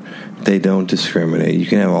are. They don't discriminate. You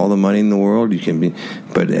can have all the money in the world,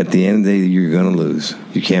 but at the end of the day, you're going to lose.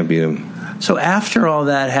 You can't beat them. So after all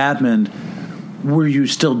that happened, were you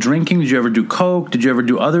still drinking? Did you ever do coke? Did you ever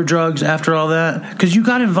do other drugs after all that? Because you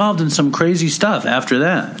got involved in some crazy stuff after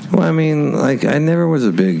that. Well, I mean, like, I never was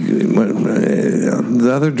a big...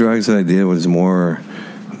 The other drugs that I did was more,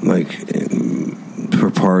 like, for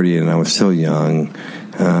partying, and I was still young.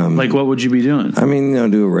 Like, what would you be doing? I mean,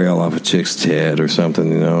 do a rail off a chick's tit or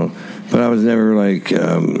something, But I was never, like...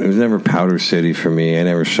 it was never Powder City for me. I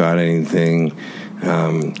never shot anything.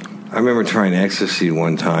 I remember trying ecstasy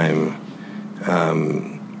one time...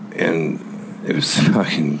 and it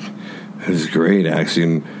was great, actually.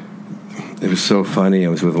 And it was so funny. I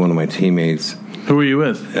was with one of my teammates. Who were you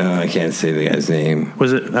with? I can't say the guy's name.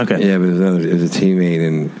 Was it? Okay. Yeah, but it was a teammate,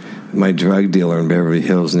 and my drug dealer in Beverly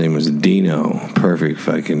Hills' name was Dino. Perfect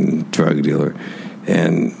fucking drug dealer.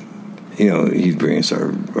 And, he'd bring us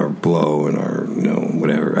our blow and our,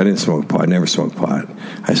 whatever. I didn't smoke pot. I never smoked pot.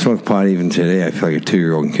 I smoke pot even today. I feel like a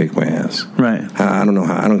 2-year-old can kick my ass. Right. I don't know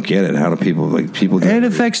how. I don't get it. How do people It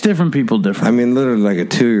affects different people differently. I mean, literally like a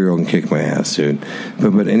 2-year-old can kick my ass, dude.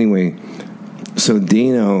 But anyway, so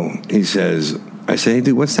Dino, he says, I say, "Hey,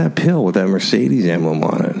 dude, what's that pill with that Mercedes emblem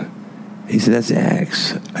on it?" He said, "That's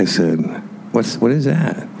Axe." I said, what is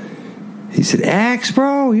that? He said, "Axe,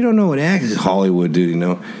 bro? You don't know what Axe is?" Hollywood,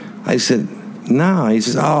 dude, I said, "No." He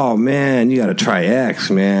says, "Oh, man, you got to try X,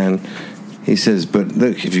 man." He says, "But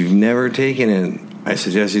look, if you've never taken it, I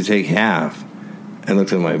suggest you take half. I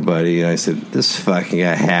looked at my buddy and I said, this fucking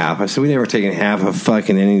got half. I said, we never taken half of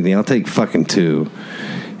fucking anything. I'll take fucking 2.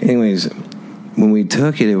 Anyways, when we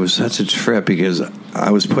took it, it was such a trip because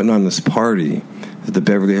I was putting on this party at the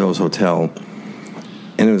Beverly Hills Hotel.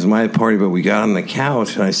 And it was my party, but we got on the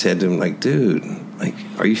couch and I said to him, like, dude, like,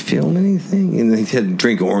 are you feeling anything? And he said,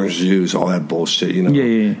 drink orange juice, all that bullshit, you know?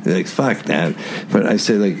 Yeah. Like, fuck that. But I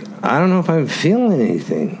said, like, I don't know if I'm feeling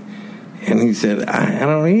anything. And he said, I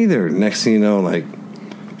don't either. Next thing you know, like,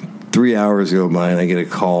 3 hours go by and I get a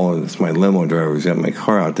call, and it's my limo driver who's got my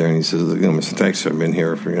car out there, and he says, look, Mr. Dykstra, I've been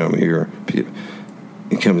here for, I'm here.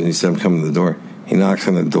 He comes and he said, I'm coming to the door. He knocks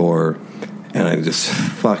on the door, and I just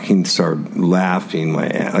fucking start laughing my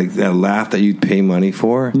ass. Like that laugh that you'd pay money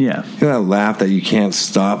for. Yeah. You know that laugh that you can't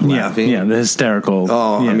stop laughing? Yeah, the hysterical.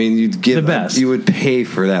 Oh, yeah. I mean, you'd get the best. You would pay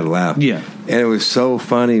for that laugh. Yeah. And it was so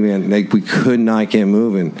funny, man. Like, we could not get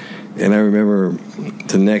moving. And I remember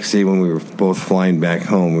the next day when we were both flying back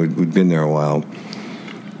home, we'd been there a while,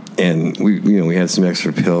 and we had some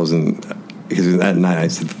extra pills, and because that night I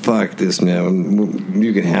said, fuck this, man,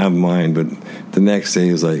 you can have mine. But the next day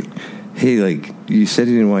he was like, hey, like, you said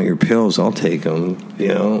you didn't want your pills, I'll take them, you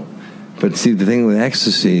know. But see, the thing with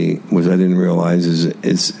ecstasy was I didn't realize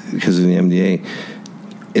is because of the MDA,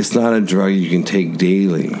 it's not a drug you can take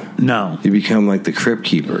daily. No. You become like the crypt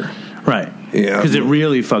keeper. Right. Yeah. Because it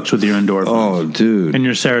really fucks with your endorphins. Oh, dude. And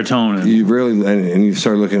your serotonin. You really, and you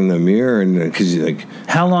start looking in the mirror, and because you like.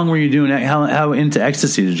 How long were you doing that? How into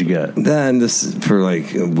ecstasy did you get? Then this for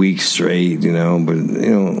like a week straight, you know, but,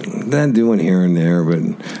 then doing here and there, but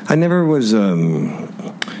I never was,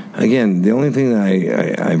 again, the only thing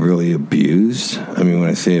that I really abused, I mean, when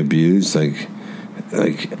I say abused, like,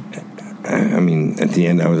 I mean, at the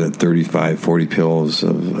end I was at 35, 40 pills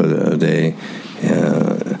a day,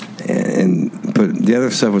 but the other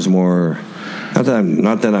stuff was more,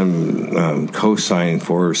 not that I'm co-signing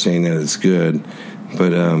for or saying that it's good,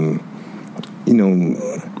 but I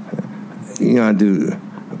do.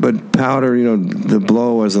 But powder, the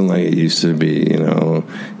blow wasn't like it used to be.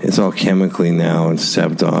 It's all chemically now and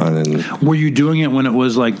stepped on. And were you doing it when it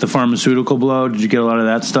was like the pharmaceutical blow? Did you get a lot of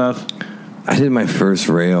that stuff? I did my first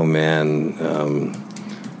rail, man,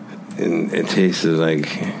 and it tasted like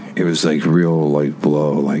it was like real like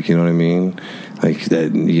blow, like, you know what I mean? Like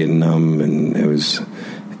that you get numb, and it was,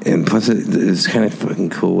 and plus it's kind of fucking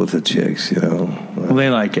cool with the chicks, Well, they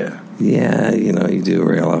like it. Yeah, you do a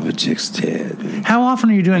rail off a chick's tit. How often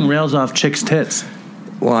are you doing rails off chicks' tits?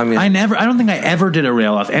 Well, I mean, I don't think I ever did a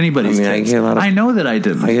rail off anybody's tits. I know that I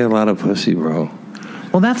didn't. I get a lot of pussy, bro.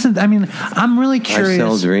 Well, I'm really curious. I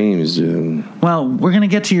sell dreams, dude. Well, we're going to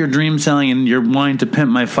get to your dream selling and you're wanting to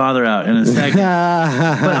pimp my father out in a second.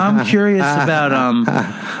 But I'm curious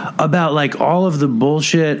about like all of the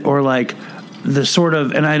bullshit, or like the sort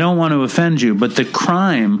of, and I don't want to offend you, but the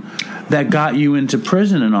crime that got you into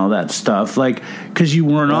prison and all that stuff, like, because you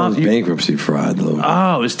weren't off. It was bankruptcy fraud, though.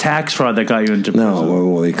 Oh, it was tax fraud that got you into prison.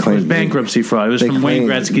 No, well, they claimed it was bankruptcy fraud. It was from Wayne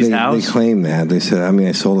Gretzky's house. They claimed that. They said,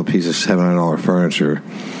 I sold a piece of $700 furniture,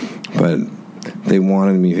 but they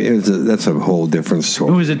wanted me. That's a whole different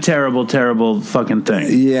story. It was a terrible, terrible fucking thing.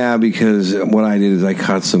 Yeah, because what I did is I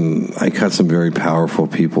caught some very powerful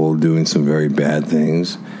people doing some very bad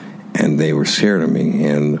things, and they were scared of me,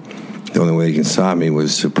 and the only way they can stop me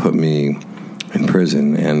was to put me in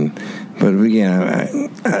prison. But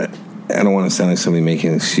again, I don't want to sound like somebody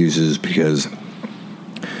making excuses, because,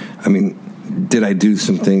 did I do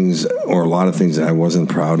some things or a lot of things that I wasn't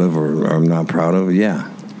proud of or I'm not proud of? Yeah.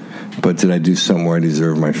 But did I do something where I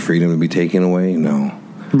deserve my freedom to be taken away? No.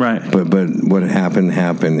 Right. But what happened,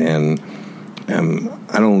 and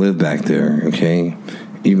I don't live back there, okay?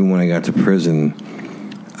 Even when I got to prison,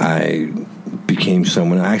 I became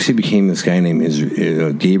someone. I actually became this guy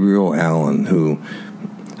named Gabriel Allen, who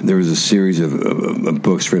there was a series of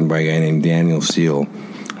books written by a guy named Daniel Silva,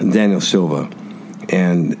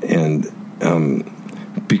 and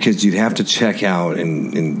because you'd have to check out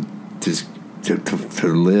and just to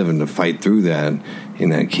live and to fight through that in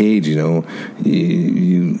that cage, again,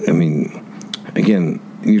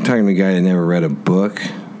 you're talking to a guy that never read a book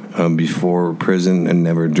before prison and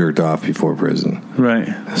never jerked off before prison.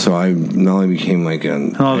 Right. So I not only became like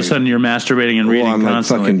and all of a sudden you're masturbating and reading I'm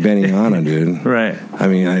constantly. Like fucking Benihana, dude. Right. I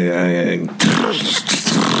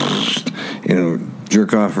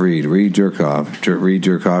jerk off, read, jerk off, read,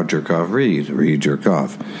 jerk off, jerk off, read, jerk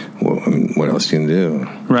off. Well, what else can you do?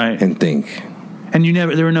 Right. And think. And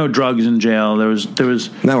there were no drugs in jail. There was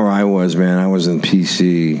not where I was, man. I was in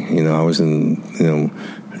PC. I was in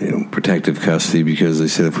protective custody, because they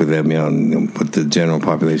said if they let me out with the general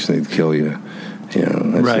population, they'd kill you. You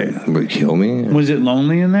know, Right. Would kill me. Was it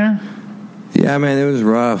lonely in there? Yeah, man, it was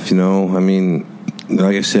rough. You know, I mean,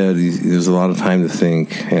 like I said, there's a lot of time to think,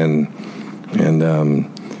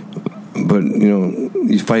 but you know,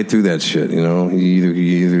 you fight through that shit. You know, you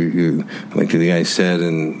either like the guy said,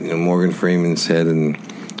 and you know, Morgan Freeman said,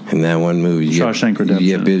 in that one movie, Shawshank Redemption.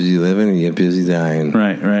 You get busy living, or you get busy dying.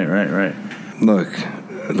 Right. Look,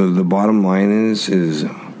 the bottom line is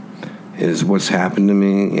what's happened to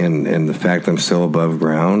me, and the fact I'm still above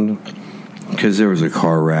ground, because there was a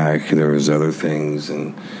car wreck, there was other things,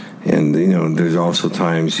 and you know, there's also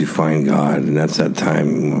times you find God, and that's that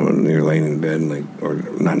time when you're laying in bed, and like, or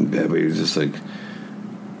not in bed, but you're just like,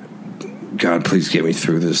 God, please get me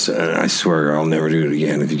through this. And I swear I'll never do it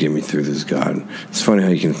again if you get me through this, God. It's funny how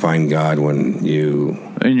you can find God when you're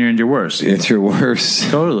in your worst. It's your worst.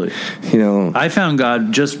 Totally. You know, I found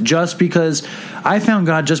God just because I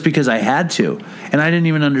had to, and I didn't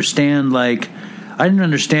even understand. Like, I didn't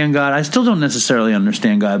understand God. I still don't necessarily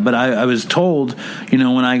understand God, but I was told, you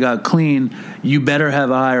know, when I got clean, you better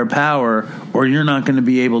have a higher power or you're not going to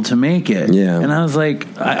be able to make it. Yeah. And I was like,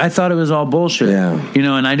 I thought it was all bullshit. Yeah. You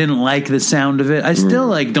know, and I didn't like the sound of it. I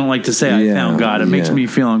still don't like to say I found God. It makes me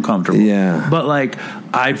feel uncomfortable. Yeah. But like,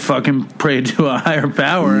 I fucking prayed to a higher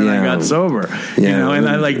power and I got sober. You know, and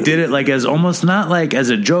I like did it like as almost not like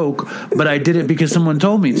as a joke, but I did it because someone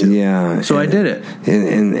told me to. Yeah. So I did it.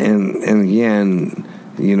 And again,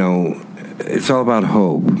 you know, it's all about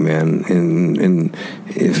hope, man. And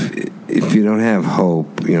if you don't have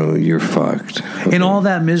hope, you know, you're fucked. Okay? In all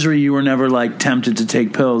that misery, you were never like tempted to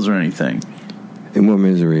take pills or anything. In what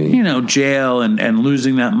misery? You know, jail and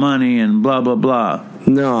losing that money and blah blah blah.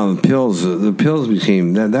 No, the pills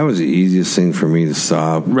became that was the easiest thing for me to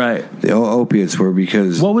stop. Right. The opiates were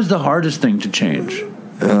because. What was the hardest thing to change?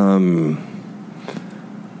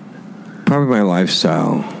 Probably my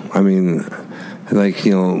lifestyle. I mean, like,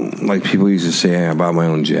 you know, like people used to say, I bought my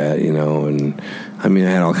own jet, you know, and I mean,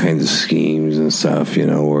 I had all kinds of schemes and stuff, you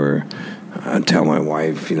know, where I'd tell my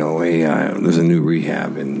wife, you know, hey, there's a new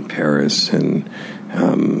rehab in Paris, and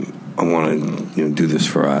I want to, you know, do this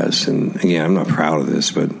for us. And again, I'm not proud of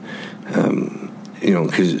this, but you know,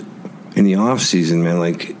 because in the off season, man,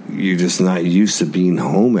 like, you're just not used to being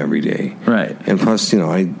home every day, right? And plus, you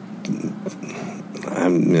know, I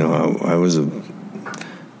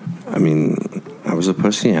was a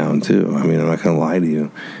pussy hound too. I mean, I'm not gonna lie to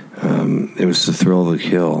you. It was the thrill of the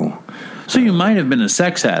kill. So you might have been a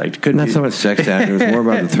sex addict, couldn't you? Not so much sex addict. It was more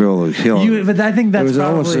about the thrill of the kill. But I think that's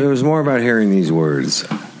it was more about hearing these words.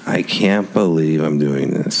 I can't believe I'm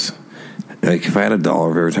doing this. Like, if I had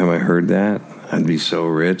 $1 every time I heard that, I'd be so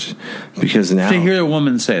rich. Because now, to hear a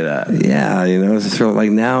woman say that, yeah, you know, it's a thrill. Like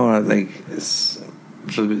now, like it's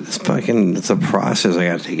a process. I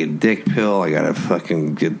got to take a dick pill. I got to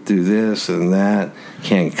fucking get through this and that.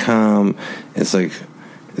 Can't come. It's like,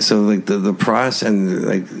 so like the process, and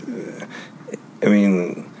like, I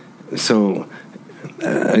mean, so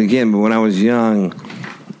again, but when I was young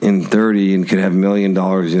and 30 and could have $1 million,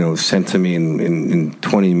 you know, sent to me in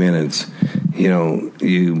 20 minutes, you know,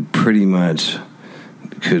 you pretty much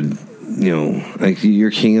could, you know, like, you're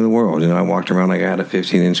king of the world. You know, I walked around like I had a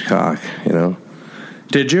 15-inch cock, you know.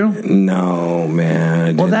 Did you? No,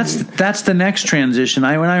 man. Well, that's the next transition.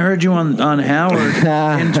 When I heard you on Howard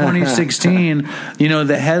in 2016, you know,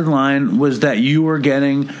 the headline was that you were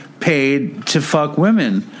getting paid to fuck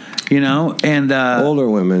women, you know, and older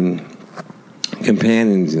women,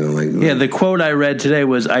 companions, you know, like, yeah. The quote I read today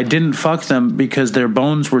was, "I didn't fuck them because their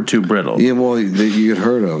bones were too brittle." Yeah, well, you could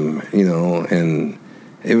hurt them, you know, and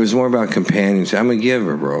it was more about companionship. I'm a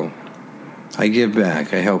giver, bro. I give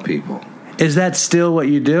back. I help people. Is that still what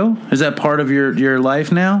you do? Is that part of your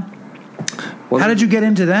life now? Well, how did you get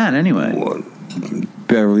into that anyway? Well,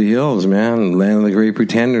 Beverly Hills, man, land of the great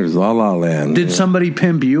pretenders, La La Land. Did somebody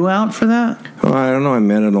pimp you out for that? Well, I don't know. I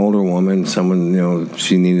met an older woman. Someone, you know,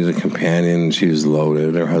 she needed a companion. She was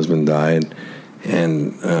loaded. Her husband died,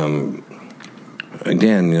 and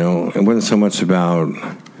again, you know, it wasn't so much about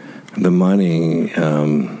the money.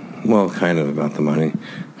 Well, kind of about the money,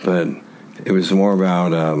 but it was more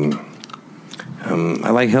about. I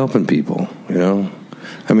like helping people, you know.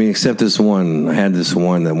 I mean, except this one. I had this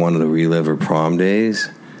one that wanted to relive her prom days,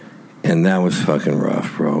 and that was fucking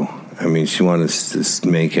rough, bro. I mean, she wanted to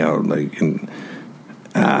make out like,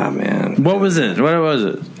 man. What was it? What was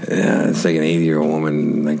it? Yeah, it's like an 80-year-old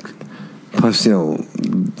woman. Like, plus, you know,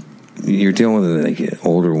 you're dealing with like an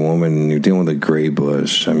older woman. You're dealing with a gray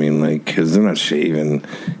bush. I mean, like, because they're not shaving,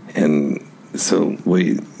 and so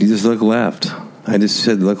you just look left. I just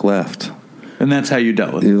said look left. And that's how you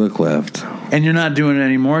dealt with it. You look left. And you're not doing it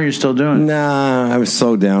anymore? You're still doing it? Nah, I was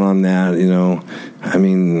so down on that, you know. I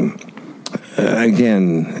mean,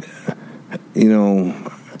 again, you know,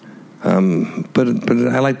 but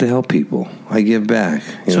I like to help people. I give back.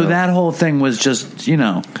 So that whole thing was just, you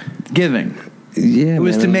know, giving. Yeah, it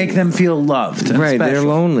was to make them feel loved. And right, special.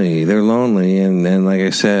 They're lonely, and like I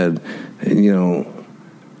said, you know,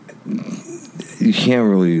 you can't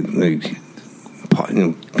really like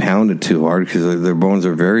pound it too hard because their bones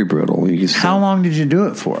are very brittle. How long did you do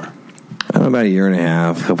it for? I don't know, about a year and a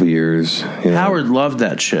half, a couple years. You know. Howard loved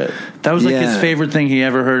that shit. That was like his favorite thing he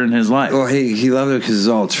ever heard in his life. Well, he loved it because it's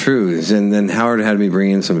all truths, and then Howard had me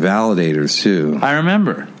bring in some validators too. I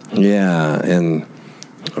remember. Yeah, and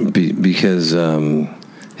because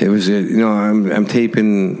it was, you know, I'm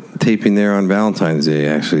taping there on Valentine's Day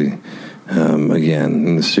actually, again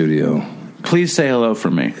in the studio. Please say hello for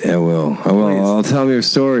me. I will. Please. I'll tell him your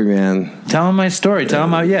story, man. Tell him my story. Tell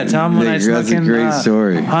him when I snuck in. That's a great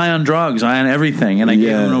story. High on drugs, high on everything, and I gave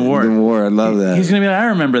him an award. The award, I love that. He's gonna be like, I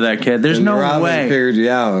remember that kid. There's no Robin way. Figured you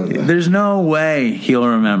out. There's no way he'll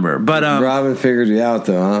remember. But Robin figured you out,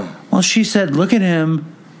 though, huh? Well, she said, "Look at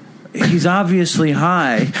him. He's obviously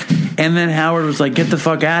high." And then Howard was like, "Get the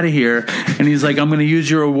fuck out of here!" And he's like, "I'm going to use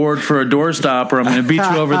your award for a doorstop, or I'm going to beat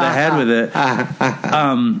you over the head with it."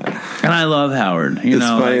 And I love Howard. It's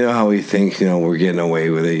funny how we think, you know, we're getting away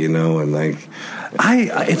with it, you know, and like.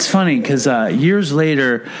 It's funny because years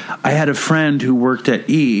later, I had a friend who worked at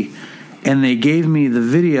E, and they gave me the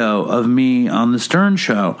video of me on the Stern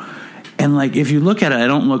Show. And like, if you look at it, I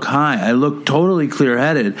don't look high. I look totally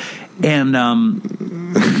clear-headed. And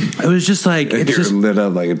it was just like it's just lit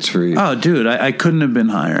up like a tree. Oh, dude, I couldn't have been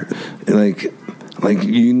higher. Like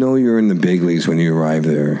you know, you're in the big leagues when you arrive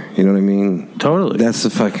there. You know what I mean? Totally. That's the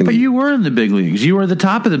fucking. But you were in the big leagues. You were at the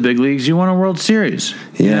top of the big leagues. You won a World Series.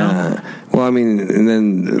 Yeah. You know? Well, I mean, and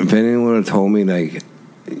then if anyone would have told me like,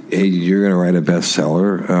 "Hey, you're going to write a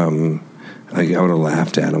bestseller," like I would have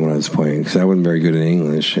laughed at him when I was playing because I wasn't very good in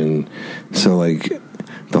English, and so like.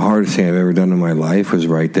 The hardest thing I've ever done in my life was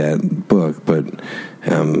write that book, but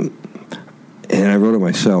and I wrote it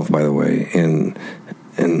myself, by the way, and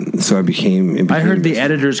so I became. I heard the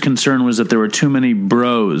editor's concern was that there were too many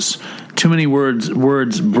bros, too many words,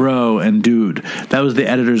 bro and dude. That was the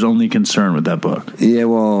editor's only concern with that book. Yeah,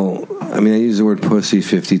 well, I mean, I used the word pussy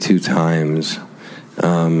 52 times.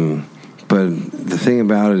 But the thing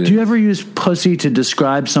about it... Do you ever use pussy to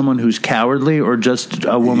describe someone who's cowardly or just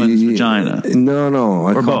a woman's vagina? No.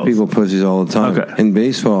 I call people pussies all the time. Okay. In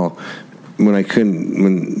baseball,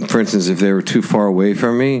 for instance, if they were too far away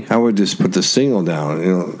from me, I would just put the signal down.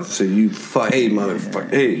 You know, say, hey, motherfucker,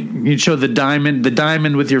 hey. You'd show the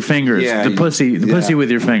diamond with your fingers. Yeah, the pussy with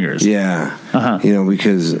your fingers. Yeah. Uh-huh. You know,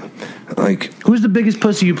 because, like... Who's the biggest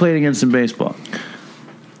pussy you played against in baseball?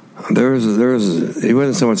 There was. He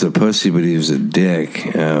wasn't so much a pussy, but he was a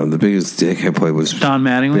dick. The biggest dick I played was Don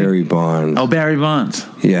Mattingly? Barry Bonds. Oh, Barry Bonds.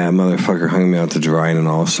 Yeah, motherfucker hung me out to dry in an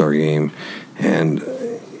All-Star game, and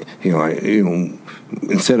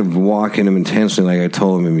instead of walking him intentionally like I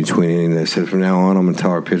told him in between innings, I said, from now on, I'm gonna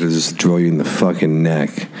tell our pitchers just to drill you in the fucking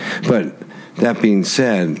neck. But that being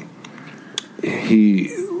said,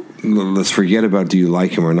 let's forget about do you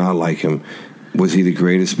like him or not like him. Was he the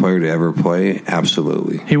greatest player to ever play?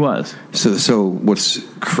 Absolutely. He was. So what's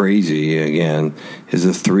crazy, again, is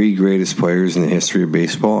the three greatest players in the history of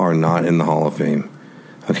baseball are not in the Hall of Fame.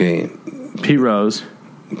 Okay? Pete Rose.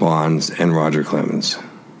 Bonds, and Roger Clemens.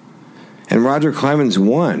 And Roger Clemens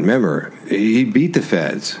won. Remember, he beat the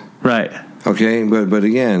Feds. Right. Okay? But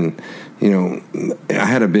again, you know, I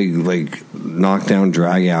had a big, like, knockdown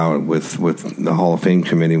drag out with the Hall of Fame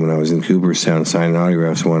committee when I was in Cooperstown signing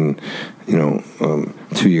autographs 2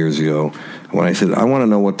 years ago, when I said, I want to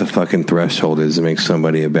know what the fucking threshold is to make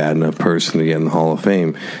somebody a bad enough person to get in the Hall of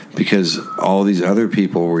Fame, because all these other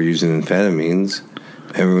people were using amphetamines.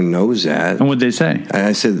 Everyone knows that. And what'd they say?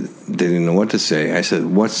 I said, they didn't know what to say. I said,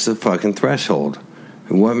 what's the fucking threshold?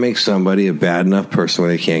 What makes somebody a bad enough person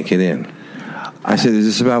where they can't get in? I said, is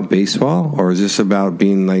this about baseball, or is this about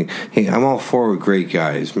being like, hey, I'm all for great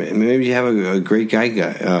guys. Maybe you have a great guy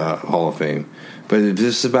Hall of Fame. But if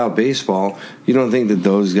this is about baseball, you don't think that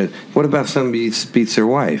those guys... What about somebody beats their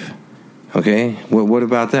wife? Okay? What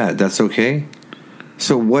about that? That's okay?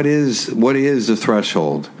 So what is the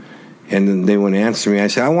threshold? And then they wouldn't answer me. I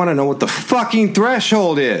said, I want to know what the fucking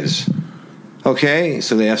threshold is. Okay?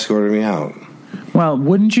 So they escorted me out. Well,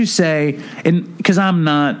 wouldn't you say, because I'm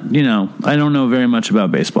not, I don't know very much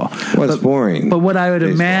about baseball. Well, it's boring. But what I would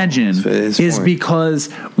imagine it's is boring.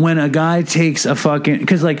 because when a guy takes a fucking,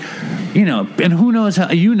 because and who knows how,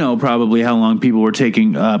 probably how long people were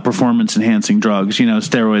taking performance enhancing drugs,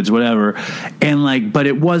 steroids, whatever. And but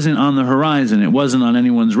it wasn't on the horizon. It wasn't on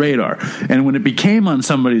anyone's radar. And when it became on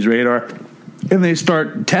somebody's radar, and they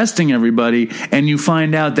start testing everybody, and you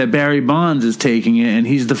find out that Barry Bonds is taking it, and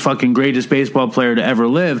he's the fucking greatest baseball player to ever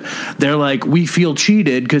live, they're like, we feel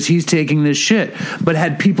cheated because he's taking this shit. But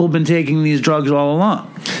had people been taking these drugs all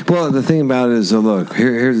along? Well, the thing about it is, look,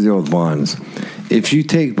 here's the deal with Bonds. If you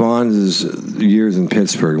take Bonds' years in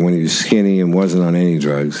Pittsburgh when he was skinny and wasn't on any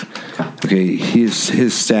drugs, okay, his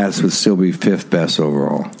stats would still be 5th best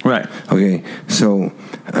overall. Right. Okay, so,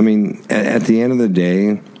 at the end of the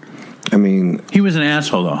day, he was an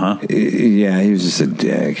asshole, though, huh? Yeah, he was just a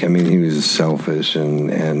dick. He was selfish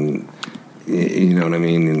and you know what I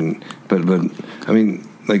mean. And but let me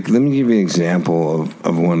give you an example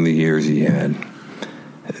of one of the years he had.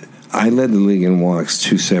 I led the league in walks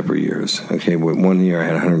 2 separate years. Okay, one year I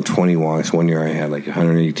had 120 walks. One year I had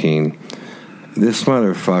 118. This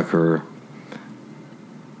motherfucker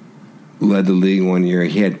led the league one year.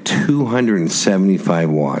 He had 275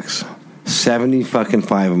 walks. 75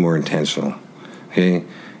 of them were intentional. Okay,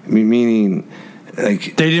 meaning they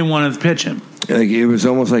didn't want to pitch him. It was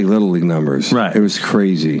almost like little league numbers. Right. It was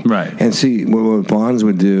crazy. Right. And see, what Bonds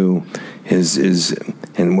would do is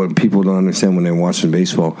and what people don't understand when they're watching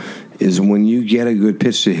baseball is when you get a good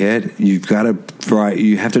pitch to hit, you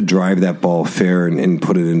have to drive that ball fair and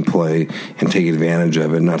put it in play and take advantage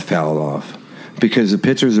of it, and not foul it off. Because the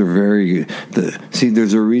pitchers are very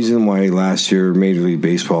there's a reason why last year Major League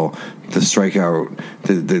Baseball, there was more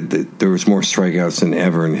strikeouts than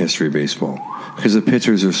ever in the history of baseball, because the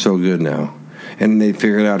pitchers are so good now, and they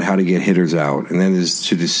figured out how to get hitters out, and that is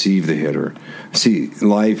to deceive the hitter. See,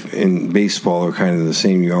 life and baseball are kind of the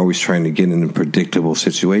same. You're always trying to get in a predictable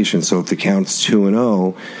situation. So if the count's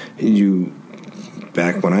 2-0,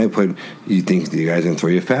 back when I played, you think the guy's going to throw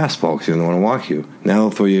you a fastball because he doesn't want to walk you. Now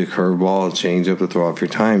they'll throw you a curveball, a changeup to throw off your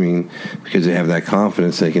timing, because they have that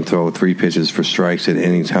confidence they can throw 3 pitches for strikes at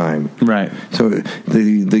any time. Right. So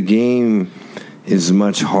the game is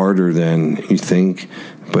much harder than you think.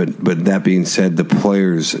 But that being said, the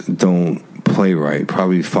players don't play right.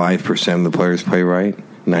 Probably 5% of the players play right.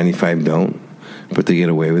 95 don't. But they get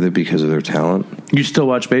away with it because of their talent. You still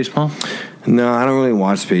watch baseball? No, I don't really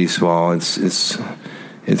watch baseball. It's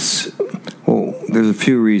well, there's a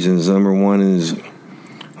few reasons. Number one is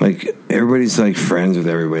everybody's friends with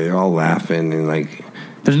everybody. They're all laughing and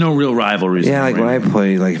there's no real rivalries. Yeah, when I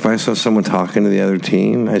played, if I saw someone talking to the other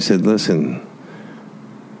team, I said, "Listen,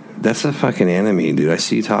 that's a fucking enemy, dude. I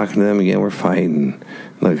see you talking to them again. We're fighting.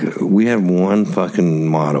 We have one fucking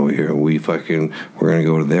motto here. We're gonna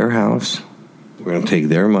go to their house. We're gonna take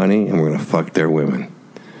their money and we're gonna fuck their women.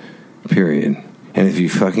 Period. And if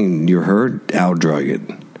you're hurt, outdrug it.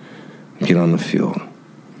 Get on the field."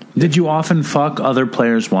 Did you often fuck other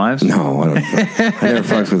players' wives? No, I don't. I never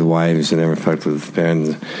fucked with wives. I never fucked with friends.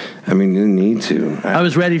 You didn't need to. I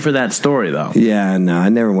was ready for that story, though. Yeah, no, I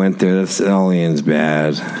never went there. That all ends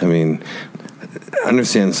bad.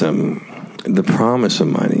 Understand something. The promise of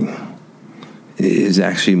money is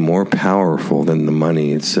actually more powerful than the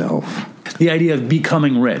money itself. The idea of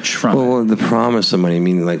becoming rich from it. Well, the promise of money,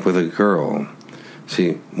 meaning with a girl.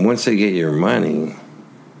 See, once they get your money,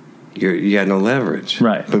 you got no leverage.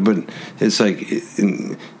 Right. But it's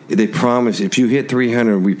they promise, if you hit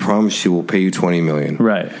 300, we promise you we'll pay you $20 million.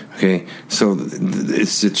 Right. Okay? So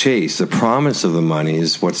it's the chase. The promise of the money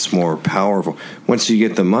is what's more powerful. Once you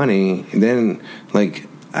get the money, then,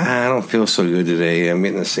 I don't feel so good today. I'm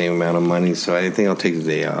getting the same amount of money, so I think I'll take the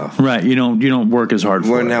day off. Right. You don't work as hard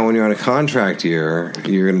for it. Now, when you're on a contract year,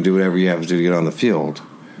 you're going to do whatever you have to do to get on the field.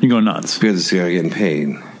 You go nuts. Because you're getting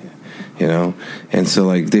paid. And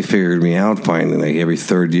so they figured me out finally. Every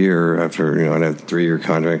third year after I'd have a 3-year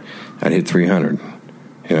contract, I'd hit 300.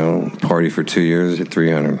 Party for 2 years, hit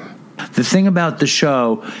 300. The thing about the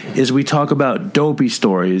show is we talk about dopey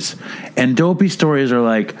stories, and dopey stories are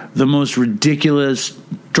the most ridiculous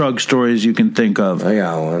drug stories you can think of. I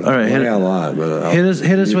got one. All right, I got a lot, but hit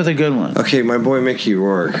us with a good one. Okay, my boy Mickey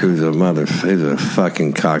Rourke, he's a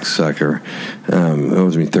fucking cocksucker,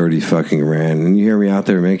 owes me 30 fucking grand. And you hear me out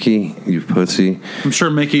there, Mickey? You pussy. I'm sure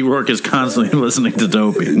Mickey Rourke is constantly listening to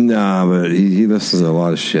Dopey. Nah, but he listens to a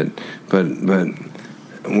lot of shit. But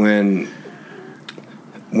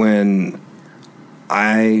when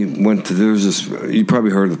I went to, there was this, you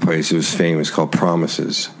probably heard of the place, it was famous, called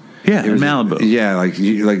Promises. Yeah, in Malibu. Yeah, like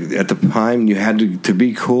at the time, you had to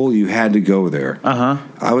be cool, you had to go there. Uh-huh.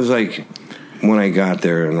 I was like, when I got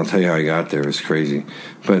there, and I'll tell you how I got there, it was crazy.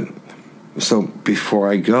 But, so before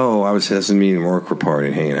I go, I was having me and Rourke were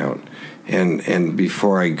partying, hanging out. And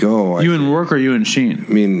before I go... You and Rourke or you and Sheen?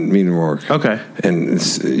 Me and Rourke. Okay. And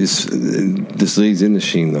this leads into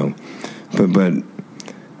Sheen, though. But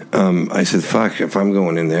I said, fuck, if I'm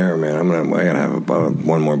going in there, man, I gotta have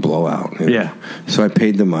one more blowout. You know? Yeah. So I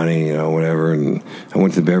paid the money, you know, whatever, and I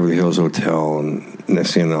went to the Beverly Hills Hotel, and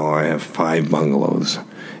next thing I know, I have 5 bungalows.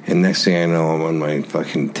 And next thing I know, I'm on my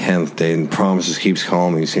fucking 10th day, and Promises keeps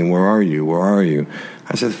calling me, saying, where are you? Where are you?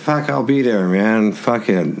 I said, fuck, I'll be there, man. Fuck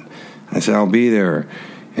it. I said, I'll be there.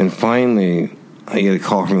 And finally, I get a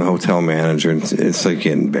call from the hotel manager, and it's like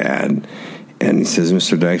getting bad. And he says,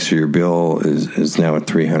 Mr. Dykstra, your bill is now at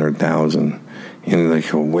 $300,000. And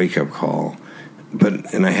like a wake-up call.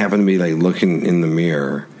 And I happened to be like looking in the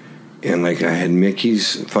mirror, and like I had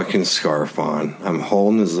Mickey's fucking scarf on. I'm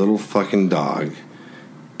holding this little fucking dog.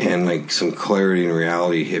 And like some clarity and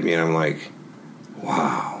reality hit me, and I'm like,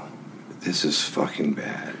 wow, this is fucking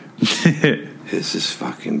bad. This is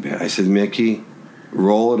fucking bad. I said, Mickey,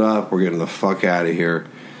 roll it up. We're getting the fuck out of here.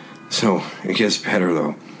 So it gets better,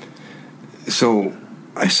 though. So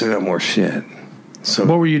I still got more shit. So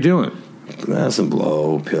what were you doing? Some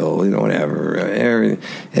blow, pill, you know, whatever.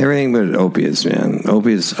 Everything but opiates, man.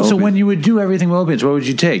 Opiates. So when you would do everything with opiates, what would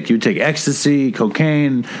you take? You would take ecstasy,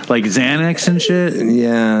 cocaine, like Xanax and shit?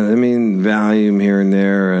 Yeah, I mean, Valium here and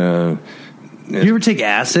there. You ever take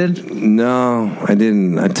acid? No, I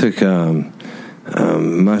didn't. I took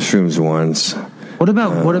mushrooms once. What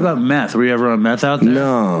about meth? Were you ever on meth out there?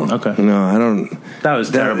 No. Okay. No, I don't. That was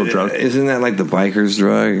a terrible drug. Isn't that like the biker's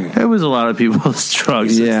drug? It was a lot of people's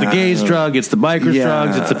drugs. Yeah. It's the gays' drug. It's the bikers'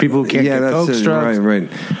 drugs. It's the people who can't get coke's drugs. Right.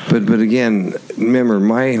 But again, remember,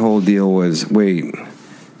 my whole deal was, for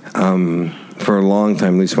a long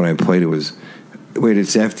time, at least when I played it, was,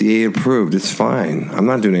 it's FDA approved. It's fine. I'm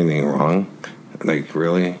not doing anything wrong. Like,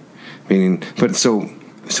 really? Meaning, but so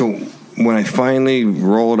when I finally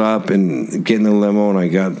rolled up and get in the limo, and I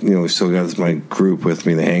got, still got my group with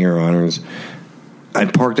me, the hanger-oners, I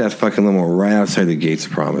parked that fucking limo right outside the gates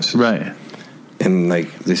of Promises. Right. And,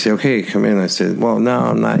 like, they say, okay, come in. I said, well,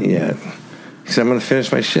 no, not yet. Because I'm going to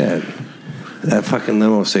finish my shit. That fucking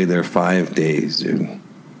limo stayed there 5 days, dude.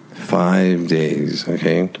 5 days,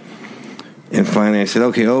 okay? And finally I said,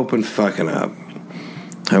 okay, open fucking up.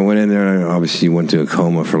 I went in there, and I obviously went to a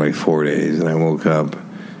coma for like 4 days, and I woke up,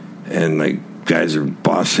 and like guys are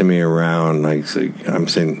bossing me around, like I'm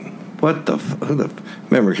saying, what the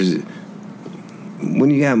remember, because when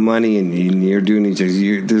you got money and you're doing these things,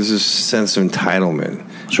 there's this sense of entitlement.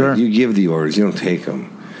 Sure. You give the orders, you don't take them.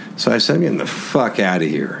 So I said, I'm getting the fuck out of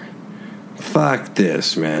here. Fuck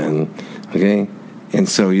this, man. Okay? And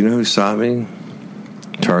so you know who saw me?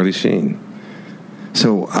 Charlie Sheen.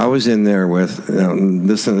 So I was in there with,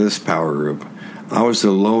 listen to this power group. I was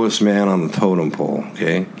the lowest man on the totem pole,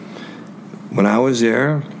 okay? When I was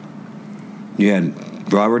there, you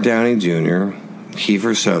had Robert Downey Jr.,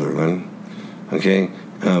 Kiefer Sutherland, okay,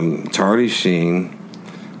 Charlie Sheen,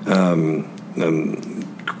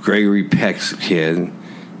 Gregory Peck's kid,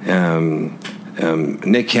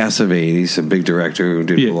 Nick Cassavetes, a big director who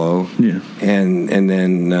did Blow, and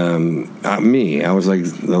then me. I was like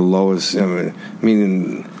the lowest.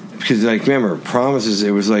 Meaning, because like remember Promises,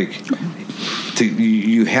 it was like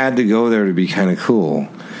you had to go there to be kind of cool.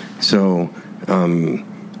 So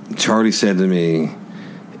Charlie said to me,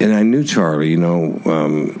 and I knew Charlie,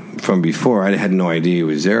 from before. I had no idea he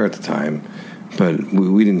was there at the time, but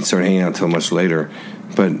we didn't start hanging out until much later.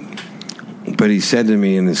 But he said to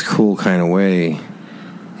me in this cool kind of way,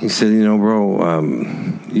 he said, bro,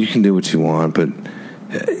 you can do what you want, but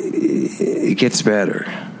it gets better.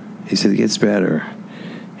 He said, it gets better.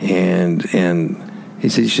 And he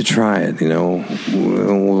said, you should try it,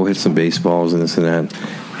 we'll hit some baseballs and this and that.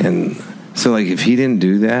 And so, like, if he didn't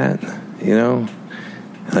do that,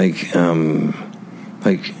 like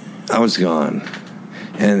I was gone.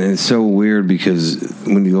 And it's so weird because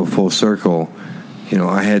when you go full circle,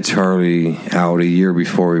 I had Charlie out a year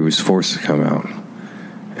before he was forced to come out.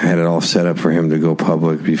 I had it all set up for him to go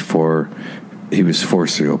public before he was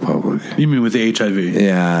forced to go public. You mean with the HIV?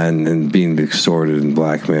 Yeah, and being extorted and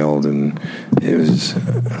blackmailed, and it was,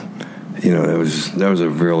 that was a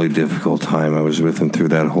really difficult time. I was with him through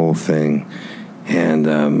that whole thing, and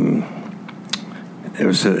it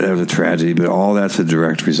was a tragedy. But all that's a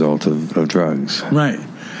direct result of drugs. Right.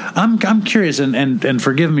 I'm curious, and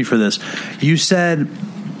forgive me for this. You said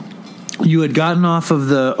you had gotten off of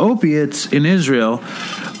the opiates in Israel,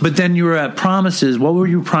 but then you were at Promises. What were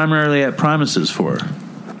you primarily at Promises for?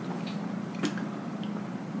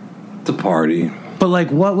 The party. But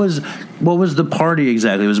like, what was the party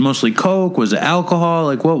exactly? It was mostly coke. Was it alcohol?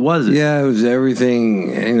 Like, what was it? Yeah, it was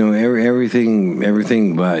everything. You know,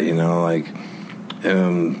 everything. But like,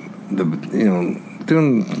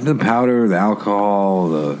 doing the powder, the alcohol,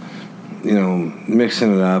 the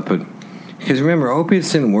mixing it up. But because remember,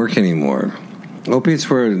 opiates didn't work anymore. Opiates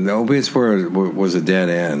was a dead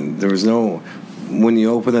end. There was no, when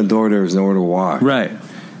you open the door, there was nowhere to walk. Right.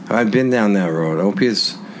 I've been down that road.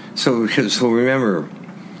 Opiates. So remember,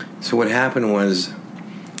 so what happened was,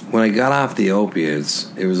 when I got off the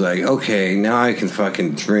opiates, it was like, okay, now I can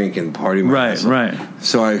fucking drink and party my ass off. Right.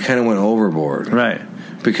 So I kind of went overboard. Right.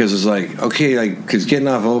 Because it's like, okay, like, because getting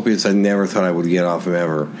off opiates, I never thought I would get off them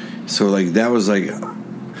ever. So like, that was like,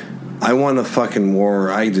 I won the fucking war.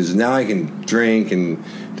 Now I can drink and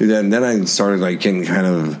do that. And then I started like getting kind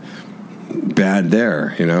of bad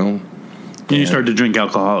there, And you started to drink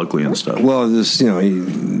alcoholically and stuff. Well, just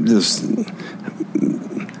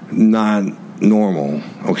not normal,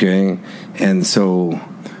 okay? And so,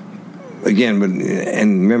 again,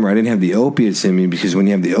 and remember, I didn't have the opiates in me, because when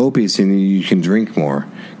you have the opiates in you can drink more,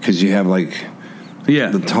 because you have, like,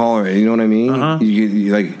 the tolerance, you know what I mean? Uh-huh.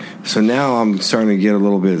 You like, so now I'm starting to get a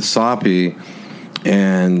little bit soppy,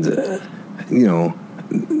 and,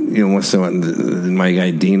 once my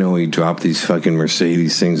guy Dino, he dropped these fucking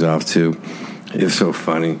Mercedes things off, too. It's so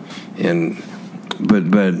funny. But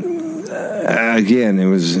again, it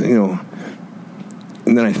was, and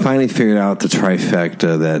then I finally figured out the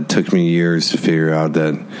trifecta that took me years to figure out.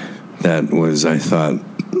 That was, I thought,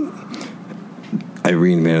 I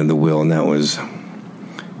reinvented the wheel, and that was,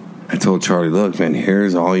 I told Charlie, look, man,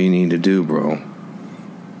 here's all you need to do, bro.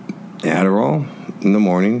 Adderall in the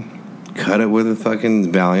morning, cut it with a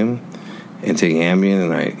fucking Valium, and take Ambien at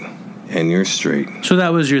night, and you're straight. So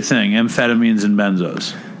that was your thing, amphetamines and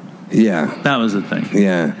benzos. Yeah. That was the thing.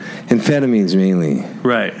 Yeah. Amphetamines mainly.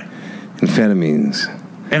 Right. Amphetamines.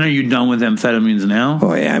 And are you done with amphetamines now?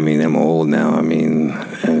 Oh, yeah. I mean, I'm old now. I mean,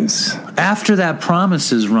 it's... After that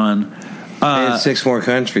Promises run... I had 6 more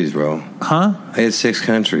countries, bro. Huh? I had 6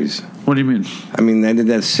 countries. What do you mean? I mean, I did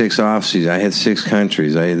that 6 off-seasons. I had 6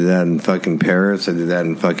 countries. I did that in fucking Paris. I did that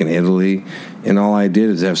in fucking Italy. And all I did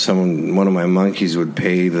is have one of my monkeys would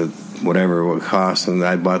pay the whatever it would cost, and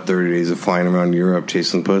I bought 30 days of flying around Europe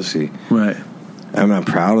chasing pussy. Right. I'm not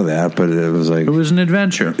proud of that, but it was like... It was an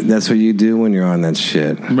adventure. That's what you do when you're on that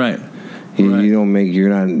shit. Right. You don't make... You're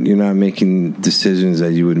not making decisions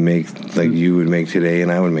that you would make, like you would make today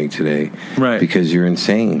and I would make today. Right. Because you're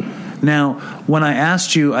insane. Now, when I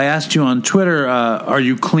asked you on Twitter, are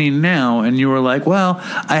you clean now? And you were like, well,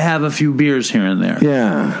 I have a few beers here and there.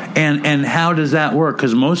 Yeah. And how does that work?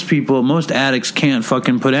 Because most addicts can't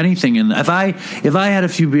fucking put anything in. If I had a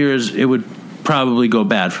few beers, it would probably go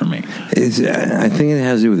bad for me. I think it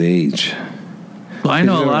has to do with age. Well, I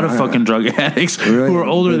know a lot of fucking drug addicts who are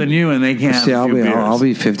older than you, and they can't have a few beers. I'll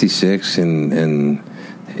be 56 in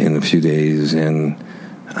a few days, and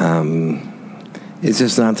it's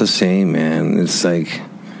just not the same, man. It's like,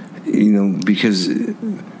 because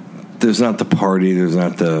there's not the party, there's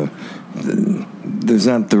not the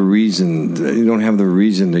reason. You don't have the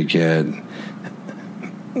reason to get.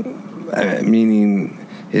 Meaning,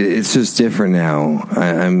 it's just different now.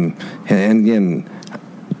 And again,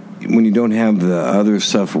 when you don't have the other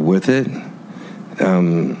stuff with it,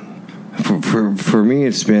 for me,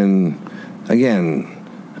 it's been, again,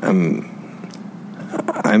 I'm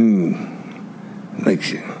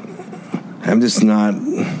just not.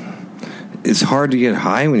 It's hard to get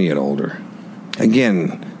high when you get older.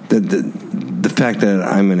 Again, the fact that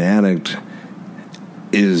I'm an addict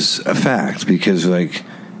is a fact, because like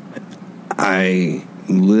I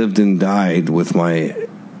lived and died with my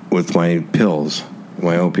pills,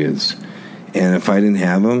 my opiates, and if I didn't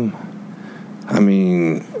have them, I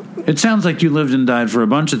mean. It sounds like you lived and died for a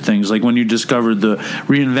bunch of things, like when you discovered the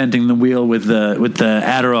reinventing the wheel with the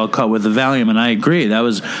Adderall cut with the Valium, and I agree. I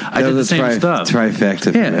did the same stuff.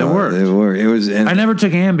 Trifecta. Yeah, it worked. It worked. It was. I never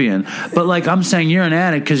took Ambien, but like I'm saying, you're an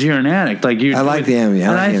addict because you're an addict. Like you. I like the Ambien.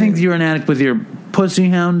 I think you're an addict with your pussy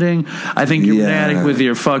hounding. I think you're an addict with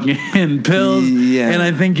your fucking pills. Yeah. And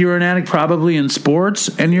I think you're an addict probably in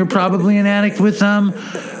sports, and you're probably an addict with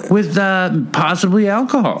possibly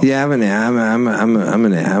alcohol. Yeah, I have an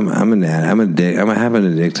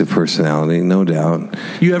addictive personality, no doubt.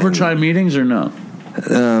 You ever try meetings or no?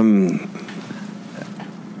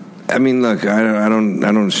 I mean, look, I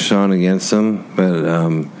don't shun against them, but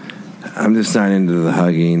I'm just not into the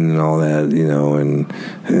hugging and all that, you know, and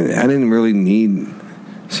I didn't really need.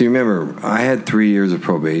 See, remember, I had 3 years of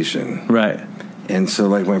probation. Right. And so,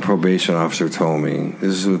 like my probation officer told me,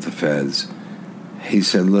 this is with the feds, he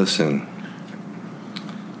said, listen,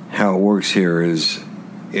 how it works here is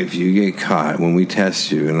if you get caught, when we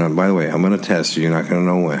test you, and by the way, I'm going to test you, you're not going to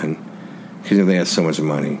know when, because they have so much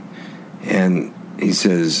money. And he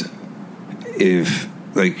says, if,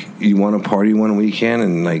 like, you want to party one weekend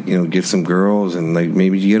and, like, you know, get some girls and, like,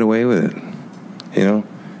 maybe you get away with it, you know?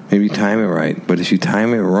 Maybe time it right. But if you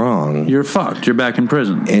time it wrong... You're fucked. You're back in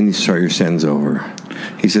prison. And you start your sentence over.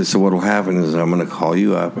 He says, so what will happen is I'm going to call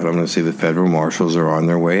you up and I'm going to say the federal marshals are on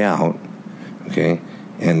their way out, okay?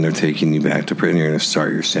 And they're taking you back to prison. You're going to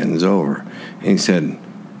start your sentence over. And he said,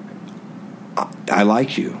 I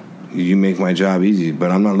like you. You make my job easy,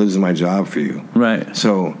 but I'm not losing my job for you. Right.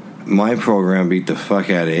 So... my program beat the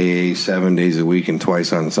fuck out of AA 7 days a week and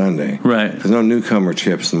twice on Sunday. Right. There's no newcomer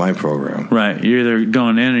chips in my program. Right. You're either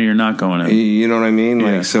going in or you're not going in. You know what I mean?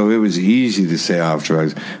 Yeah. Like, so it was easy to stay off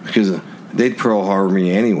drugs because they'd Pearl Harbor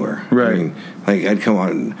me anywhere. Right. I mean, like, I'd come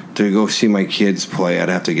on to go see my kids play. I'd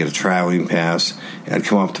have to get a traveling pass. I'd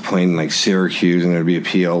come off the plane in, like, Syracuse, and there'd be a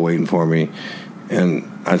PL waiting for me. And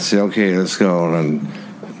I'd say, okay, let's go. And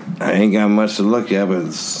I ain't got much to look at, but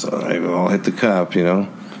I'll hit the cup, you know?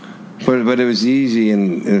 But it was easy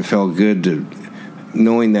and it felt good to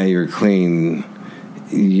knowing that you're clean.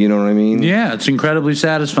 You know what I mean? Yeah, it's incredibly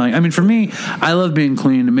satisfying. I mean, for me, I love being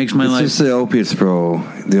clean. It makes my life... It's just the opiates, bro.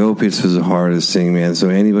 The opiates was the hardest thing, man. So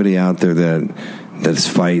anybody out there that's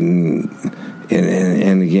fighting,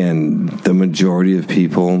 and again, the majority of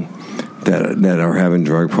people that are having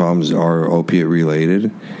drug problems are opiate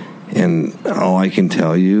related. And all I can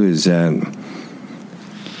tell you is that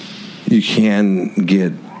you can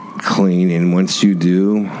get clean, and once you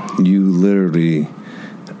do, you literally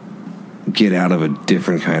get out of a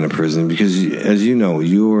different kind of prison, because as you know,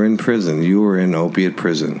 you were in prison, you were in opiate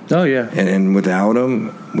prison. Oh yeah. And without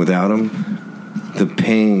them, the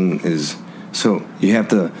pain is, so you have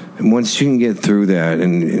to, once you can get through that,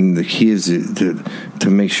 and the key is to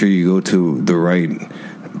make sure you go to the right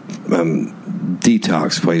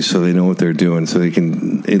detox place so they know what they're doing, so they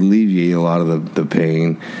can alleviate a lot of the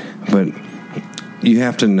pain. But you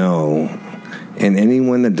have to know, and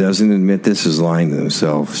anyone that doesn't admit this is lying to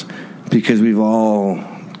themselves, because we've all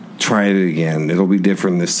tried it again. It'll be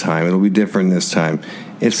different this time. It'll be different this time.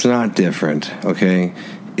 It's not different, okay?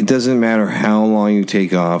 It doesn't matter how long you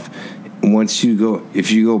take off. Once you go,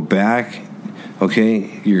 if you go back,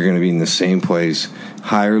 okay, you're going to be in the same place.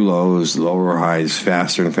 Higher lows, lower highs,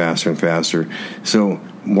 faster and faster and faster. So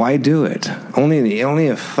why do it? Only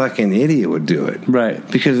a fucking idiot would do it. Right.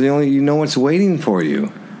 Because you know what's waiting for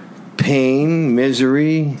you. Pain,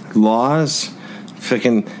 misery, loss.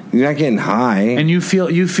 Fucking, you're not getting high. And you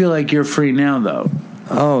feel like you're free now, though.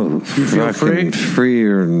 Oh, you feel free?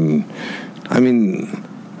 Freer. I mean,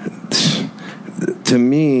 to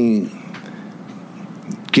me,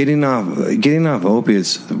 getting off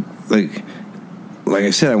opiates, like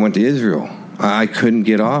I said, I went to Israel. I couldn't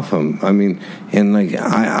get off them. I mean, and like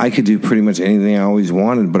I could do pretty much anything I always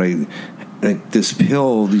wanted, but this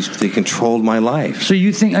pill, they controlled my life. So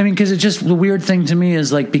you think, I mean, because it's just the weird thing to me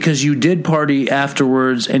is like, because you did party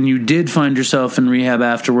afterwards and you did find yourself in rehab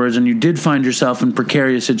afterwards and you did find yourself in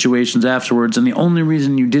precarious situations afterwards, and the only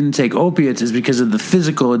reason you didn't take opiates is because of the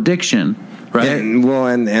physical addiction. Right.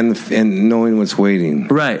 And knowing what's waiting.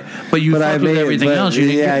 Right. But you fucked with everything else.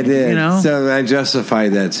 You didn't I did. You know? So I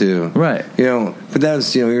justified that too. Right. You know, but that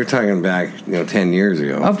was, you know, you're talking back, 10 years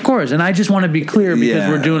ago. Of course. And I just want to be clear, because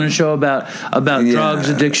we're doing a show about drugs,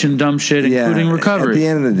 addiction, dumb shit, including recovery. At the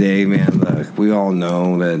end of the day, man, look, we all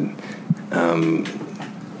know that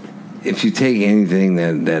if you take anything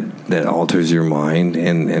that alters your mind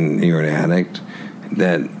and you're an addict,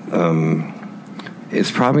 that it's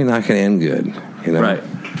probably not going to end good, you know? Right.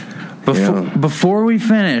 Before we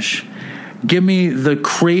finish, give me the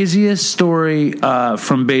craziest story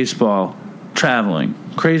from baseball, traveling.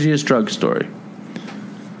 Craziest drug story.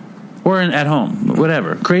 Or at home,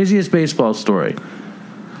 whatever. Craziest baseball story.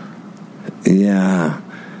 Yeah.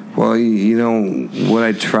 Well, what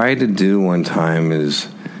I tried to do one time is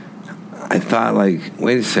I thought, like,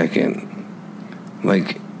 wait a second.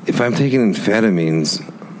 Like, if I'm taking amphetamines,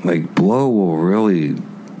 like, blow will really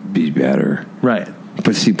be better. Right.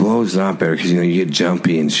 But see, blow's not better because, you get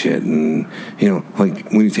jumpy and shit. And, like,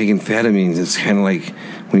 when you take amphetamines, it's kind of like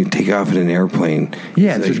when you take off in an airplane.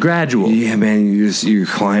 Yeah, it's like, gradual. Yeah, man, you're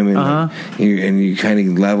climbing and you kind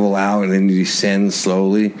of level out and then you descend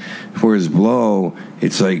slowly. Whereas blow,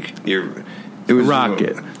 it's like It was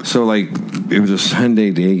rocket. So like it was a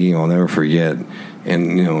Sunday day game I'll never forget,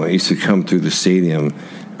 and I used to come through the stadium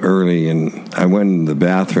early, and I went in the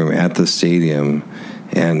bathroom at the stadium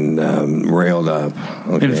and railed up.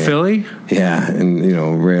 Okay? In Philly? Yeah,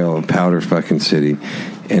 and rail Powder fucking City,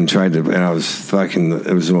 and tried to. And I was fucking.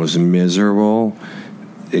 It was the most miserable.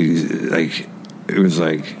 It was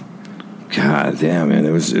like, God damn, man.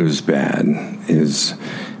 It was bad. It was,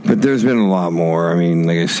 but there's been a lot more. I mean,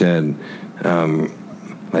 like I said, on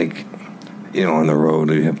the road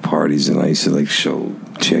we have parties, and I used to show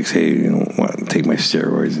chicks, hey, take my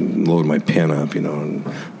steroids and load my pin up, and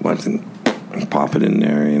watch and pop it in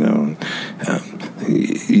there,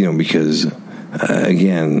 because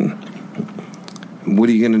again, what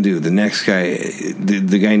are you going to do? The next guy,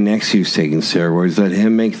 the guy next to you is taking steroids. Let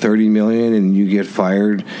him make $30 million, and you get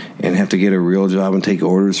fired and have to get a real job and take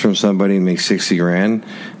orders from somebody and make $60,000.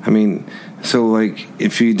 I mean, so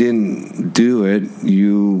if you didn't do it,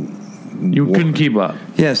 you couldn't keep up.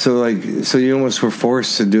 Yeah, so you almost were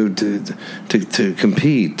forced to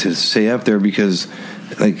compete, to stay up there, because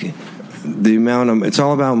the amount of, it's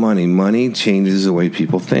all about money. Money changes the way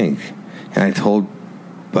people think. And I told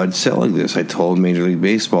Bud Selig this. I told Major League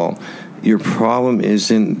Baseball, your problem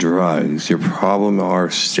isn't drugs. Your problem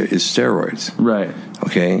is steroids. Right.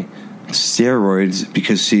 Okay? Steroids,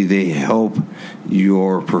 because they help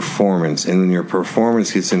your performance, and when your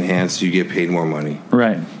performance gets enhanced, you get paid more money.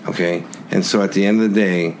 Right. Okay? And so at the end of the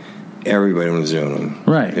day, everybody was doing them.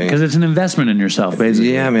 Right, because it's an investment in yourself,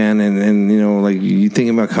 basically. Yeah, man, and you think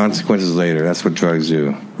about consequences later. That's what drugs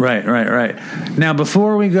do. Right. Now,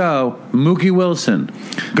 before we go, Mookie Wilson,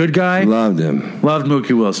 good guy? Loved him. Loved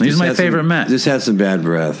Mookie Wilson. He's my favorite Met. Just had some bad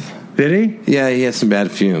breath. Did he? Yeah, he had some bad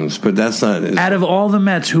fumes, but that's not... Out of all the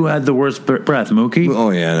Mets, who had the worst breath, Mookie?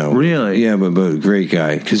 Oh, yeah, I know. Really? Yeah, but great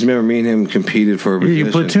guy. Because remember, me and him competed for a position.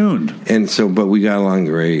 You platooned. And so, but we got along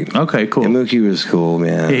great. Okay, cool. And Mookie was cool,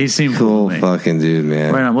 man. Yeah, he seemed cool. To me. Fucking dude,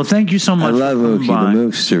 man. Right on. Well, thank you so much. I love Mookie, the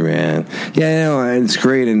Mookster, man. Yeah, it's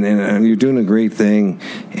great, and you're doing a great thing,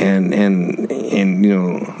 and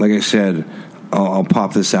like I said, I'll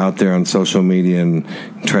pop this out there on social media and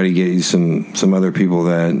try to get you some other people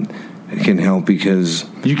that can help, because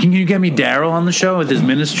can you get me Daryl on the show with his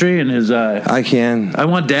ministry and his I can. I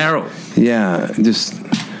want Daryl. Yeah,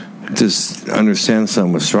 just understand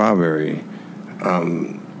something with Strawberry.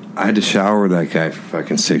 I had to shower with that guy for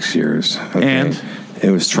fucking 6 years. Okay? And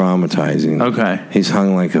it was traumatizing. Okay. He's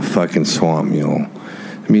hung like a fucking swamp mule.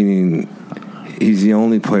 Meaning he's the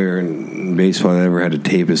only player in baseball that ever had to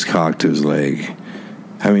tape his cock to his leg.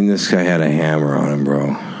 I mean, this guy had a hammer on him,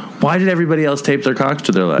 bro. Why did everybody else tape their cocks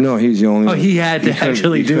to their legs? No, he's the only... Oh, he had to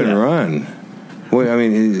actually do that. He couldn't run. Well, I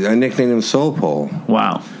mean, I nicknamed him Soul Pole.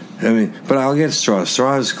 Wow. I mean, but I'll get Straw.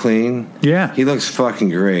 Straw is clean. Yeah. He looks fucking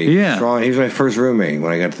great. Yeah. Straw, he was my first roommate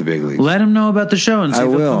when I got to the big leagues. Let him know about the show and see if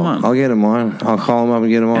he'll come on. I'll get him on. I'll call him up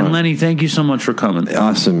and get him on. And Lenny, thank you so much for coming.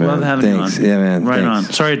 Awesome, man. Love having Thanks. you on. Yeah, man. Right Thanks.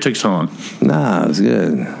 on. Sorry it took so long. Nah, it was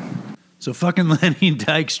good. So fucking Lenny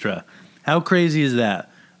Dykstra. How crazy is that?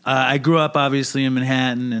 I grew up, obviously, in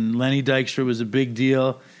Manhattan, and Lenny Dykstra was a big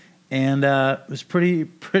deal. And it was pretty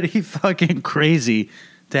fucking crazy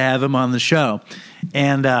to have him on the show.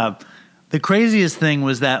 And the craziest thing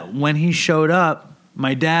was that when he showed up,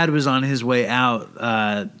 my dad was on his way out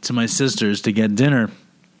to my sister's to get dinner.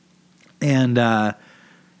 And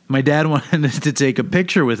my dad wanted to take a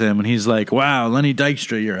picture with him. And he's like, wow, Lenny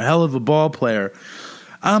Dykstra, you're a hell of a ball player.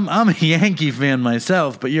 I'm a Yankee fan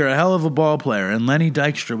myself, but you're a hell of a ball player. And Lenny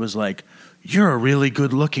Dykstra was like, you're a really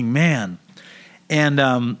good-looking man. And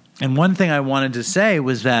one thing I wanted to say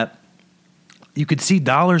was that you could see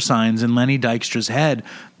dollar signs in Lenny Dykstra's head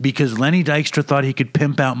because Lenny Dykstra thought he could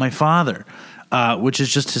pimp out my father, which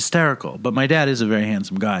is just hysterical. But my dad is a very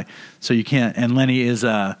handsome guy, so you can't. And Lenny is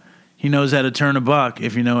he knows how to turn a buck,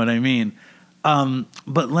 if you know what I mean.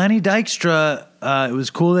 But Lenny Dykstra, it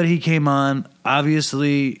was cool that he came on.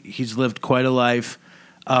 Obviously, he's lived quite a life.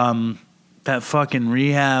 That fucking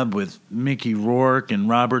Rehab with Mickey Rourke and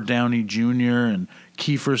Robert Downey Jr. and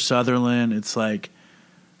Kiefer Sutherland, it's like,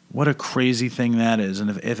 what a crazy thing that is. And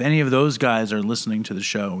if any of those guys are listening to the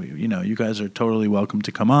show, you guys are totally welcome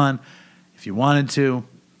to come on if you wanted to.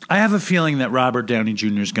 I have a feeling that Robert Downey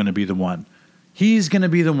Jr. is going to be the one. He's going to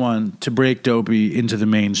be the one to break Dopey into the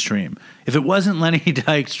mainstream. If it wasn't Lenny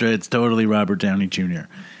Dykstra, it's totally Robert Downey Jr.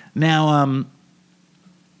 Now,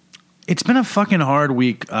 it's been a fucking hard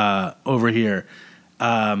week over here.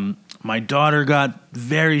 My daughter got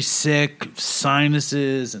very sick,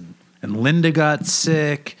 sinuses, and Linda got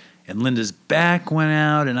sick, and Linda's back went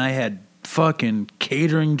out, and I had fucking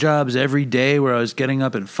catering jobs every day where I was getting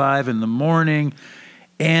up at 5 a.m.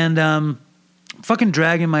 And fucking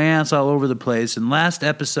dragging my ass all over the place. And last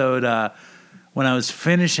episode, when I was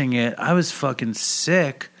finishing it, I was fucking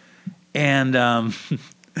sick. And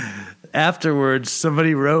afterwards,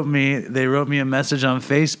 somebody wrote me a message on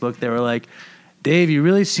Facebook. They were like, Dave, you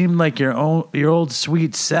really seemed like your old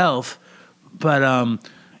sweet self, but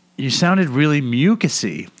you sounded really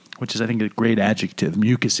mucusy, which is, I think, a great adjective,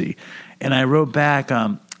 mucusy. And I wrote back,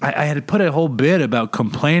 I had put a whole bit about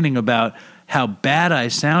complaining about how bad I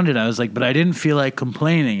sounded. I was like, but I didn't feel like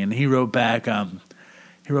complaining. And he wrote back,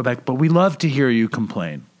 but we love to hear you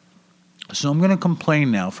complain. So I'm going to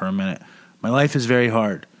complain now for a minute. My life is very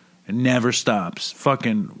hard. It never stops.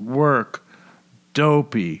 Fucking work,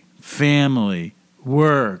 Dopey, family,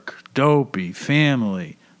 work, Dopey,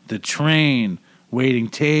 family, the train, waiting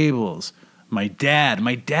tables. My dad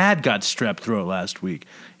got strep throat last week.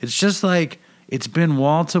 It's just like, it's been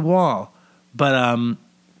wall to wall. But,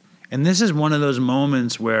 and this is one of those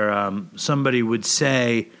moments where somebody would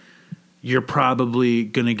say, you're probably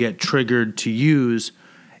going to get triggered to use.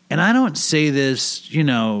 And I don't say this,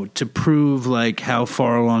 to prove like how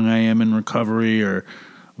far along I am in recovery or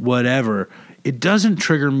whatever. It doesn't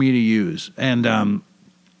trigger me to use. And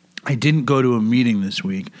I didn't go to a meeting this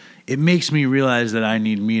week. It makes me realize that I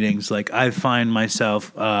need meetings. Like, I find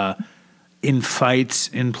myself in fights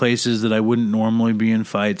in places that I wouldn't normally be in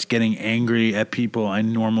fights, getting angry at people I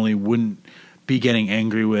normally wouldn't be getting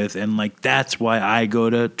angry with. And like, that's why I go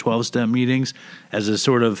to 12-step meetings, as a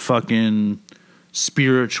sort of fucking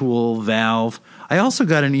spiritual valve. I also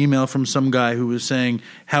got an email from some guy who was saying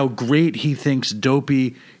how great he thinks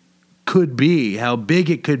Dopey could be, how big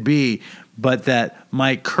it could be, but that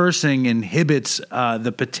my cursing inhibits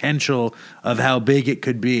the potential of how big it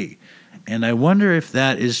could be. And I wonder if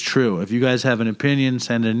that is true. If you guys have an opinion,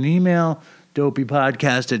 send an email,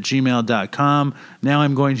 dopeypodcast@gmail.com. Now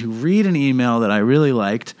I'm going to read an email that I really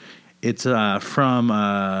liked. It's from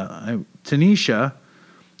Tanisha.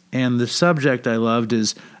 And the subject I loved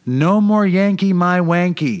is, no more Yankee my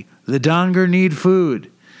wanky. The donger need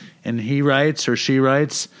food. And he writes, or she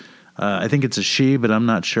writes, I think it's a she, but I'm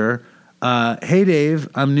not sure. Hey, Dave,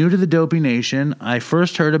 I'm new to the Dopey Nation. I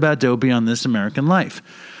first heard about Dopey on This American Life.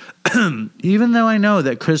 Even though I know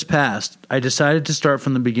that Chris passed, I decided to start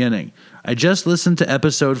from the beginning. I just listened to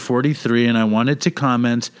episode 43, and I wanted to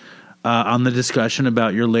comment on the discussion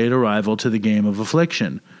about your late arrival to the game of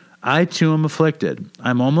affliction. I, too, am afflicted.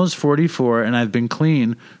 I'm almost 44, and I've been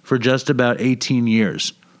clean for just about 18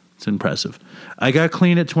 years. It's impressive. I got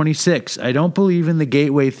clean at 26. I don't believe in the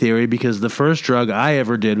gateway theory because the first drug I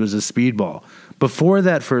ever did was a speedball. Before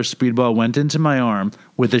that first speedball went into my arm,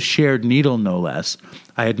 with a shared needle no less,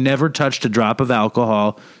 I had never touched a drop of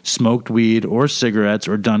alcohol, smoked weed or cigarettes,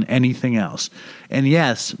 or done anything else. And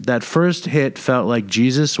yes, that first hit felt like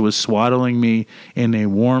Jesus was swaddling me in a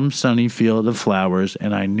warm, sunny field of flowers,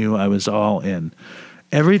 and I knew I was all in.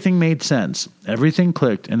 Everything made sense. Everything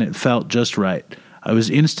clicked, and it felt just right. I was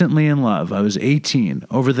instantly in love. I was 18.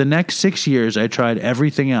 Over the next 6 years, I tried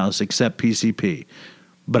everything else except PCP.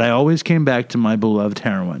 But I always came back to my beloved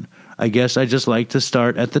heroin. I guess I just like to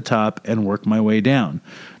start at the top and work my way down.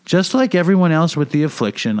 Just like everyone else with the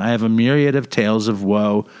affliction, I have a myriad of tales of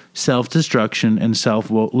woe, self-destruction, and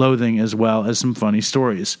self-loathing, as well as some funny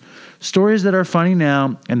stories. Stories that are funny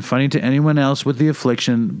now and funny to anyone else with the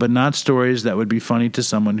affliction, but not stories that would be funny to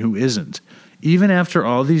someone who isn't. Even after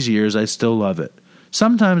all these years, I still love it.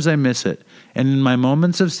 Sometimes I miss it, and in my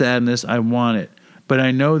moments of sadness, I want it, but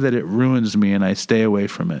I know that it ruins me and I stay away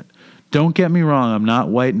from it. Don't get me wrong, I'm not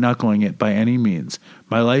white-knuckling it by any means.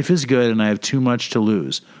 My life is good and I have too much to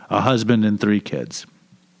lose, a husband and 3 kids.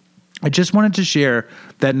 I just wanted to share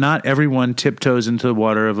that not everyone tiptoes into the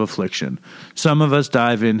water of affliction. Some of us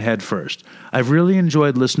dive in head first. I've really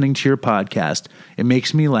enjoyed listening to your podcast. It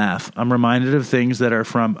makes me laugh. I'm reminded of things that are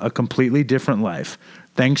from a completely different life.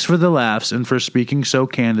 Thanks for the laughs and for speaking so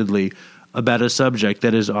candidly about a subject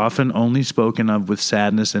that is often only spoken of with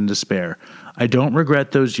sadness and despair. I don't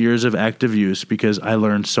regret those years of active use because I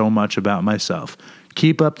learned so much about myself.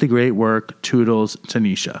 Keep up the great work. Toodles,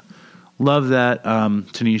 Tanisha. Love that,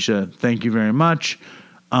 Tanisha. Thank you very much.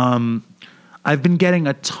 I've been getting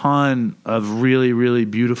a ton of really, really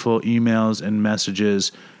beautiful emails and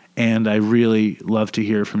messages, and I really love to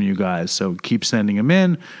hear from you guys. So keep sending them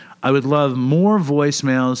in. I would love more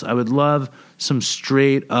voicemails. I would love some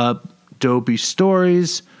straight up Dopey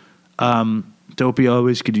stories. Dopey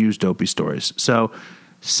always could use Dopey stories. So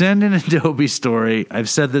send in a Dopey story. I've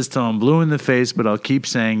said this till I'm blue in the face, but I'll keep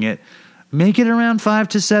saying it. Make it around 5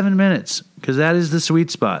 to 7 minutes, because that is the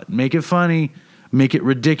sweet spot. Make it funny. Make it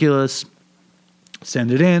ridiculous.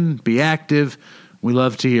 Send it in. Be active. We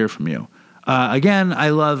love to hear from you. Again, I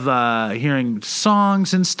love hearing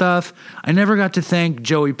songs and stuff. I never got to thank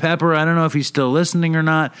Joey Pepper. I don't know if he's still listening or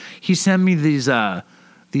not. He sent me these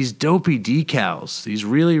Dopey decals, these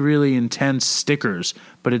really, really intense stickers.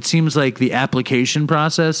 But it seems like the application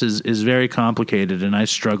process is very complicated, and I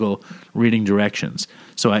struggle reading directions.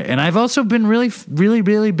 So I've also been really, really,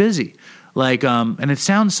 really busy. Like, and it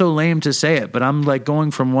sounds so lame to say it, but I'm like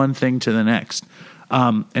going from one thing to the next.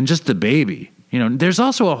 And just the baby, there's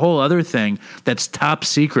also a whole other thing that's top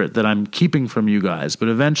secret that I'm keeping from you guys, but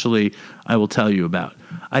eventually I will tell you about.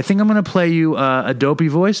 I think I'm going to play you a Dopey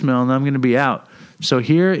voicemail, and I'm going to be out. So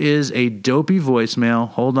here is a Dopey voicemail.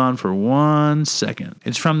 Hold on for 1 second.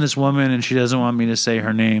 It's from this woman, and she doesn't want me to say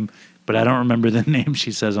her name, but I don't remember the name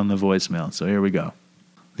she says on the voicemail. So here we go.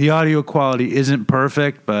 The audio quality isn't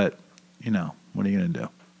perfect, but, what are you going to do?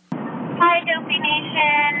 Hi, Dopey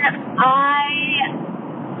Nation.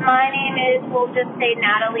 My name is, we'll just say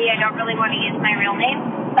Natalie. I don't really want to use my real name,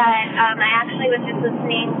 but I actually was just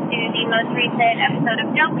listening to the most recent episode of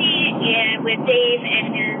Dopey with Dave and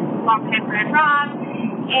his longtime friend Rob,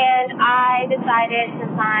 and I decided,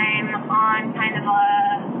 since I'm on kind of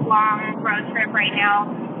a long road trip right now,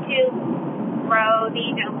 to grow the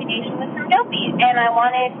Dopey Nation with some Dopey, and I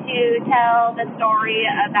wanted to tell the story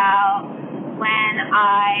about when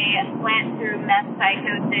I went through meth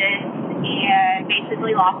psychosis and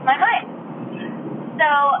basically lost my mind. So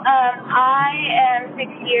I am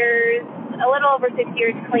 6 years, a little over 6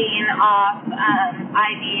 years clean off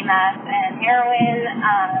IV meth and heroin.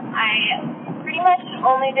 I pretty much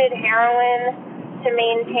only did heroin to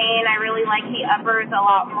maintain. I really like the uppers a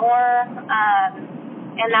lot more,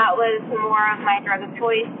 and that was more of my drug of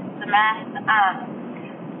choice, the meth.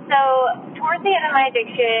 So towards the end of my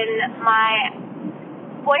addiction, my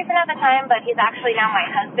boyfriend at the time, but he's actually now my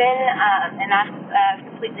husband, and that's a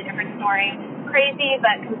completely different story. Crazy,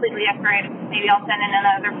 but completely different. Maybe I'll send in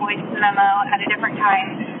another voice memo at a different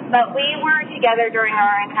time. But we were together during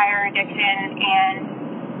our entire addiction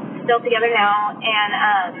and still together now,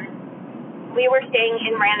 and we were staying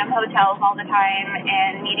in random hotels all the time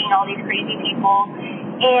and meeting all these crazy people.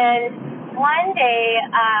 And one day,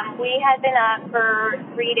 we had been up for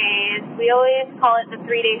 3 days. We always call it the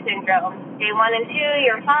 3-day syndrome. Day 1 and 2,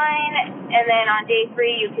 you're fine, and then on day 3,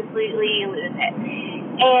 you completely lose it.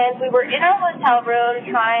 And we were in our hotel room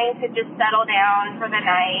trying to just settle down for the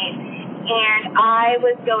night, and I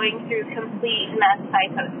was going through complete meth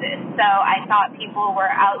psychosis. So I thought people were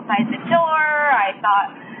outside the door. I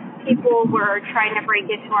thought people were trying to break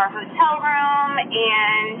into our hotel room,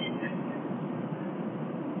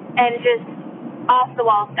 and just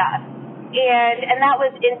off-the-wall stuff. And that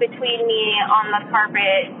was in between me on the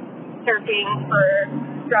carpet searching for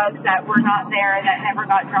drugs that were not there, that never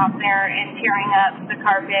got dropped there, and tearing up the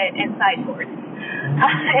carpet and sideboards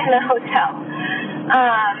in the hotel.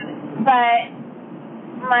 But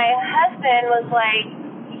my husband was like,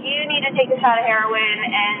 you need to take a shot of heroin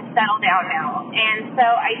and settle down now. And so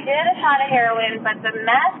I did a shot of heroin, but the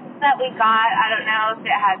mess that we got, I don't know if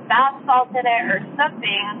it had bath salt in it or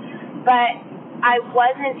something, but I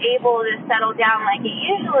wasn't able to settle down like it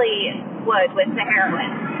usually would with the heroin.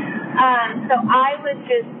 So I was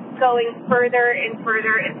just going further and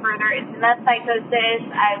further and further into meth psychosis.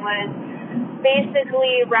 I was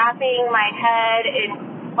basically wrapping my head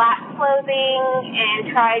in flat clothing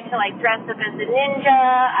and tried to dress up as a ninja.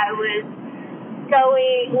 I was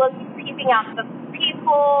peeping out the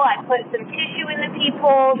people. I put some tissue in the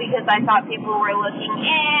people because I thought people were looking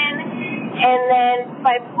in. And then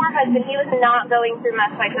my poor husband, he was not going through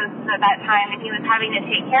meth psychosis at that time, and he was having to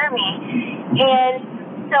take care of me.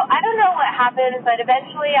 And so I don't know what happened, but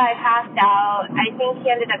eventually I passed out. I think he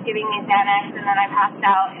ended up giving me Xanax, and then I passed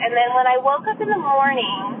out. And then when I woke up in the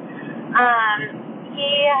morning,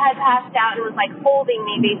 he had passed out and was holding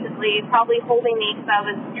me, basically, probably holding me because I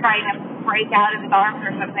was trying to break out of his arms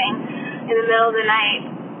or something in the middle of the night.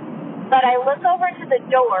 But I look over to the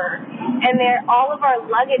door, and all of our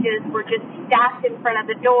luggages were just stacked in front of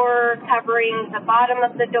the door, covering the bottom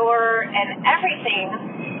of the door and everything.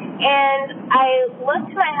 And I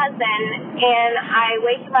looked to my husband, and I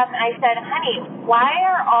wake him up, and I said, honey, why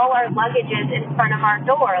are all our luggages in front of our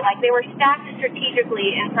door? They were stacked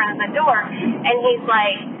strategically in front of the door. And he's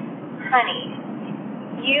like,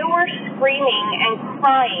 honey, you were screaming and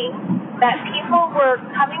crying that people were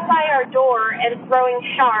coming by our door and throwing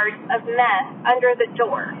shards of meth under the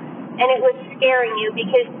door. And it was scaring you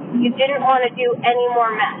because you didn't want to do any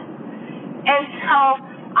more meth. And so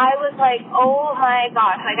I was like, oh my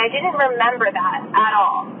gosh, I didn't remember that at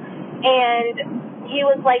all. And he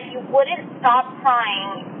was like, you wouldn't stop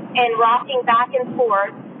crying and rocking back and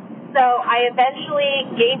forth So I eventually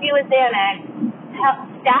gave you a Xanax,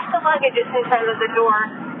 stacked the luggage in front of the door,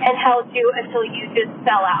 and held you until you just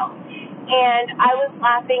fell out. And I was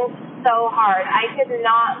laughing so hard. I could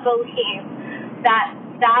not believe that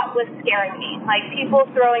was scaring me. Like, people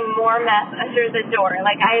throwing more meth under the door.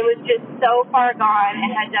 Like, I was just so far gone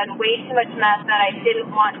and had done way too much meth that I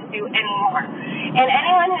didn't want to do anymore. And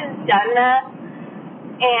anyone who's done meth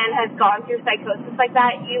and has gone through psychosis like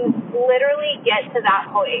that, you literally get to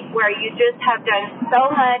that point where you just have done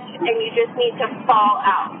so much and you just need to fall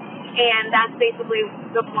out. And that's basically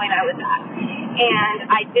the point I was at. And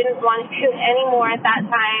I didn't want to do any more at that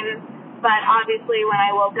time, but obviously when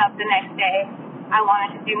I woke up the next day, I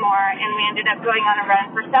wanted to do more, and we ended up going on a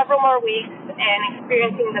run for several more weeks and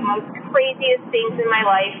experiencing the most craziest things in my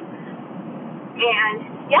life.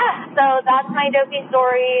 And yeah, so that's my Dopey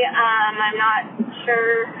story. I'm not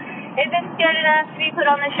sure if it's good enough to be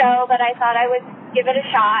put on the show, but I thought I would give it a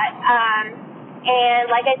shot.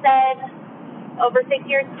 And like I said, over 6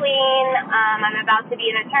 years clean. I'm about to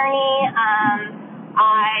be an attorney.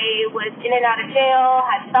 I was in and out of jail,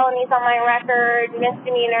 had felonies on my record,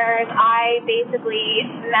 misdemeanors. I basically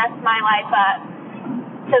messed my life up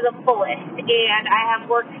to the fullest. And I have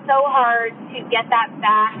worked so hard to get that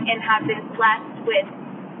back and have been blessed with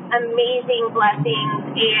amazing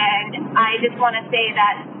blessings. And I just want to say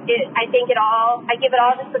that I give it all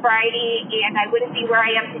to sobriety, and I wouldn't be where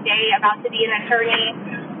I am today, about to be an attorney,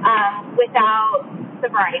 without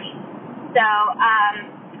sobriety. So,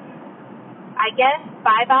 I guess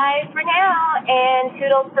bye-bye for now, and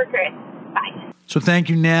toodles for Chris. Bye. So thank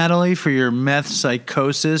you, Natalie, for your meth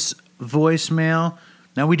psychosis voicemail.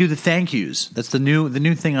 Now we do the thank yous. That's the new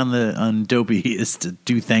thing on Dopey is to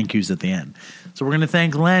do thank yous at the end. So we're going to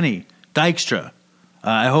thank Lenny Dykstra.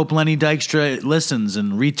 I hope Lenny Dykstra listens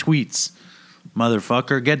and retweets.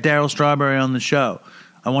 Motherfucker, get Daryl Strawberry on the show.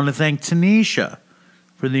 I want to thank Tanisha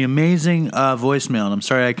for the amazing voicemail, and I'm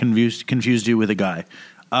sorry I confused you with a guy.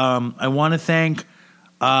 I want to thank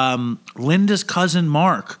Linda's cousin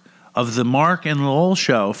Mark of the Mark and Lowell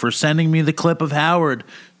Show for sending me the clip of Howard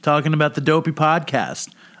talking about the Dopey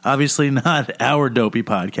podcast. Obviously not our Dopey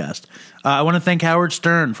podcast. I want to thank Howard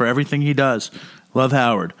Stern for everything he does. Love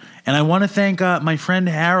Howard. And I want to thank my friend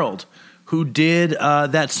Harold, who did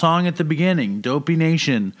that song at the beginning, Dopey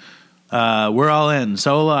Nation, We're All In,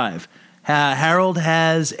 So Alive. Harold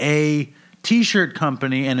has a T-shirt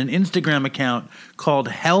company and an Instagram account called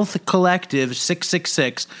Health Collective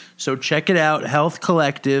 666. So check it out, Health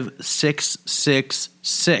Collective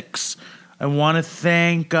 666. I want to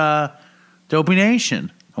thank Dopey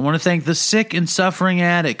Nation. I want to thank the sick and suffering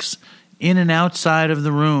addicts in and outside of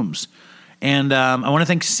the rooms. And I want to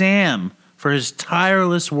thank Sam for his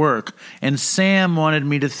tireless work. And Sam wanted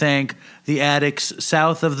me to thank the addicts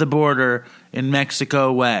south of the border in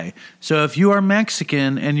Mexico way. So if you are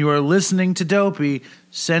Mexican and you are listening to Dopey,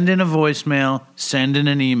 send in a voicemail, send in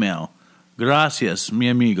an email. Gracias, mi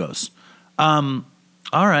amigos. All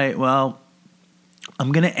right, well,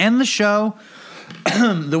 I'm going to end the show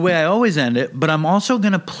the way I always end it, but I'm also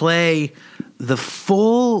going to play the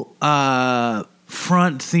full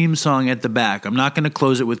front theme song at the back. I'm not going to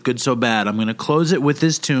close it with Good So Bad. I'm going to close it with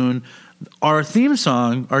this tune. Our theme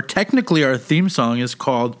song, technically our theme song is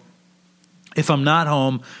called If I'm Not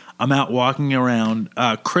Home, I'm Out Walking Around.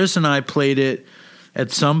 Chris and I played it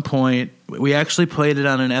at some point. We actually played it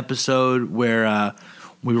on an episode where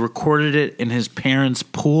we recorded it in his parents'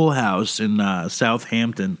 pool house in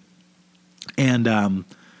Southampton. And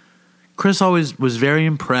Chris always was very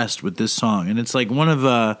impressed with this song. And it's like one of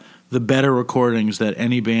the better recordings that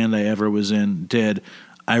any band I ever was in did.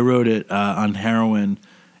 I wrote it on heroin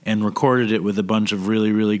and recorded it with a bunch of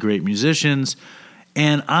really, really great musicians.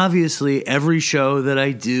 And obviously, every show that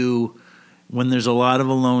I do, when there's a lot of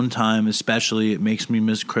alone time, especially, it makes me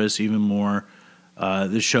miss Chris even more.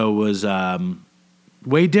 The show was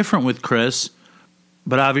way different with Chris,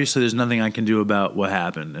 but obviously there's nothing I can do about what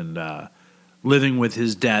happened. And living with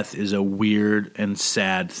his death is a weird and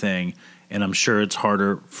sad thing, and I'm sure it's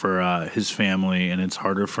harder for his family, and it's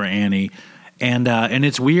harder for Annie. And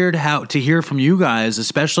it's weird how to hear from you guys,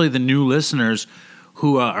 especially the new listeners,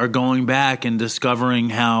 who are going back and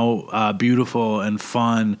discovering how beautiful and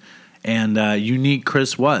fun and unique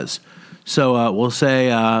Chris was. So we'll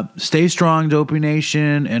say stay strong, Dopey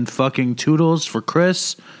Nation, and fucking toodles for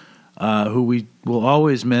Chris, who we will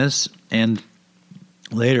always miss, and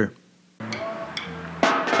later.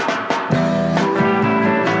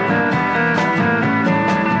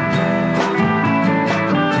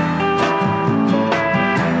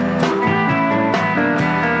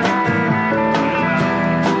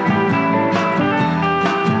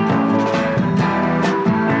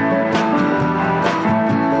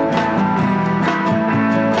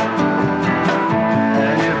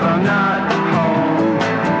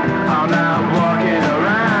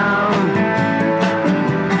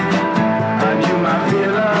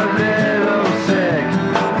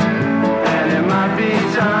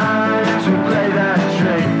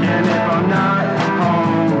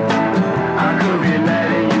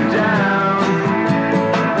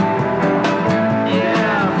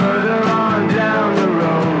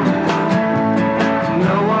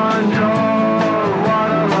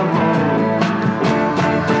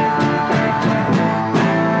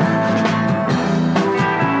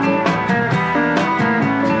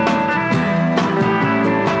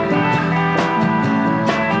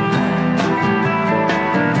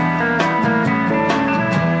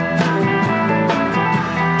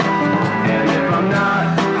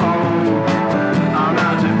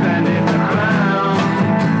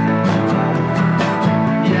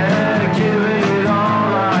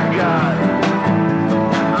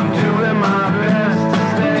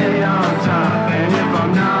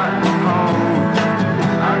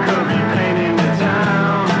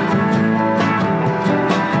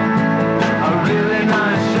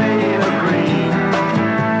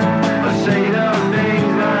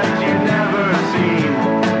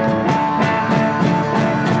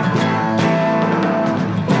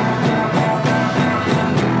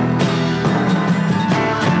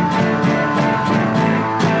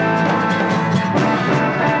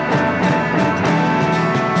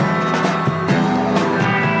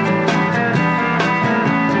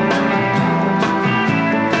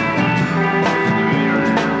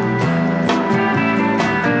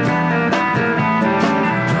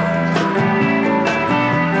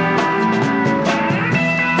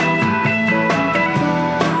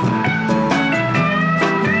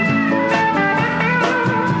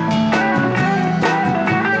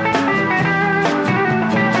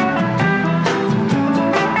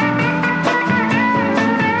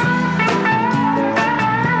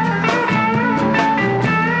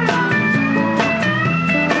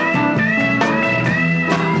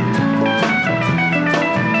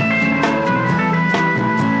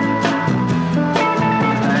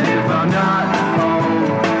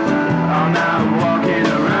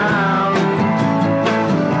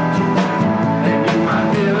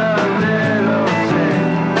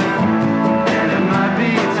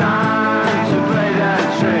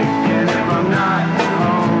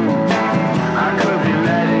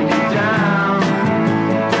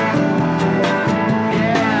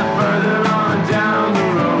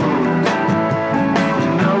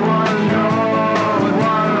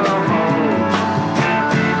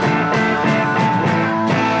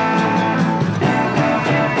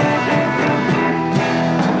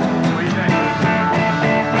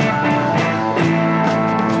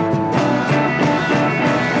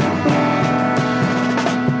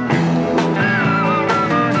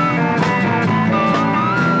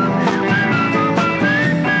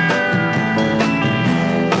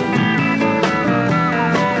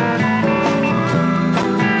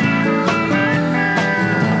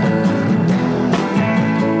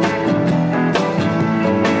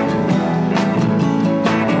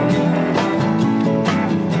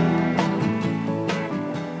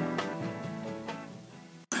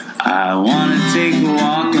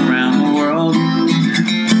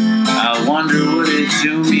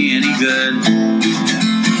 do me any good.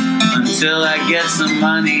 Until I get some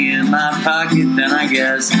money in my pocket, then I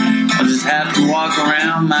guess I'll just have to walk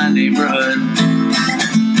around my neighborhood.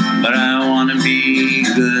 But I wanna be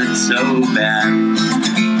good so bad.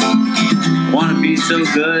 Wanna be so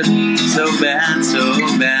good, so bad, so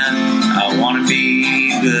bad. I wanna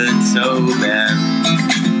be good so bad.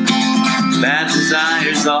 Bad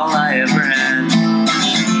desire's all I ever had.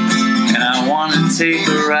 And I wanna take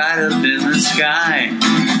a ride up in the sky.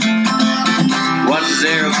 Watch this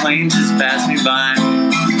aeroplane just pass me by.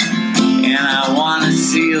 And I wanna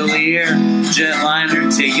see a Lear jetliner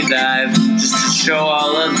take a dive, just to show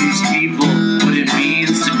all of these people what it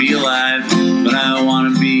means to be alive. But I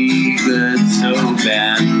wanna be good so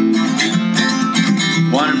bad.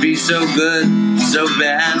 Wanna be so good, so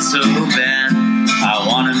bad, so bad. I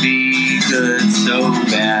wanna be good so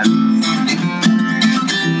bad.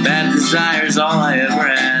 Bad desire's all I ever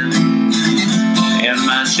had. And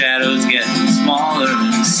my shadow's getting smaller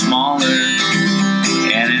and smaller.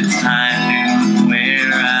 And it's time to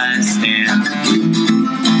where I stand.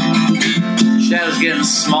 Shadow's getting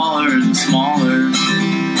smaller and smaller.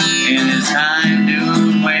 And it's time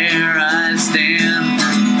to where I stand.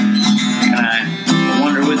 And I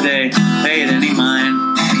wonder would they pay it any mind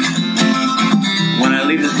when I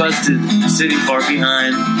leave this busted city far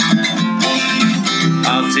behind.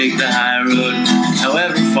 I'll take the high road,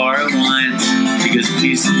 however far it winds, because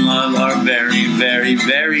peace and love are very, very,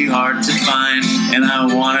 very hard to find. And I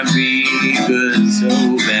wanna be good so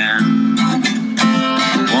bad.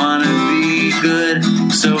 Wanna be good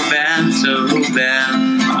so bad, so bad.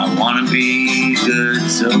 I wanna be good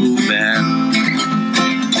so bad.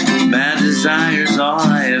 Bad desire's all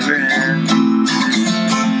I ever had.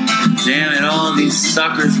 Damn it, all these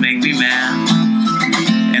suckers make me mad.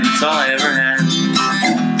 And it's all I ever had.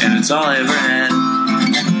 And it's all I ever had.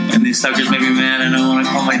 And these suckers make me mad, and I wanna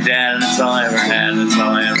call my dad, and it's all I ever had, and it's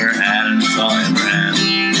all I ever had, and it's all I ever had.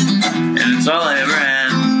 And it's all I ever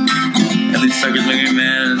had. And these suckers make me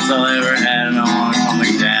mad, and it's all I ever had, and I wanna call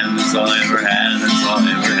my dad, and it's all I ever had, and it's all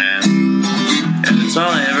I ever had. And it's all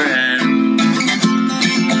I ever had.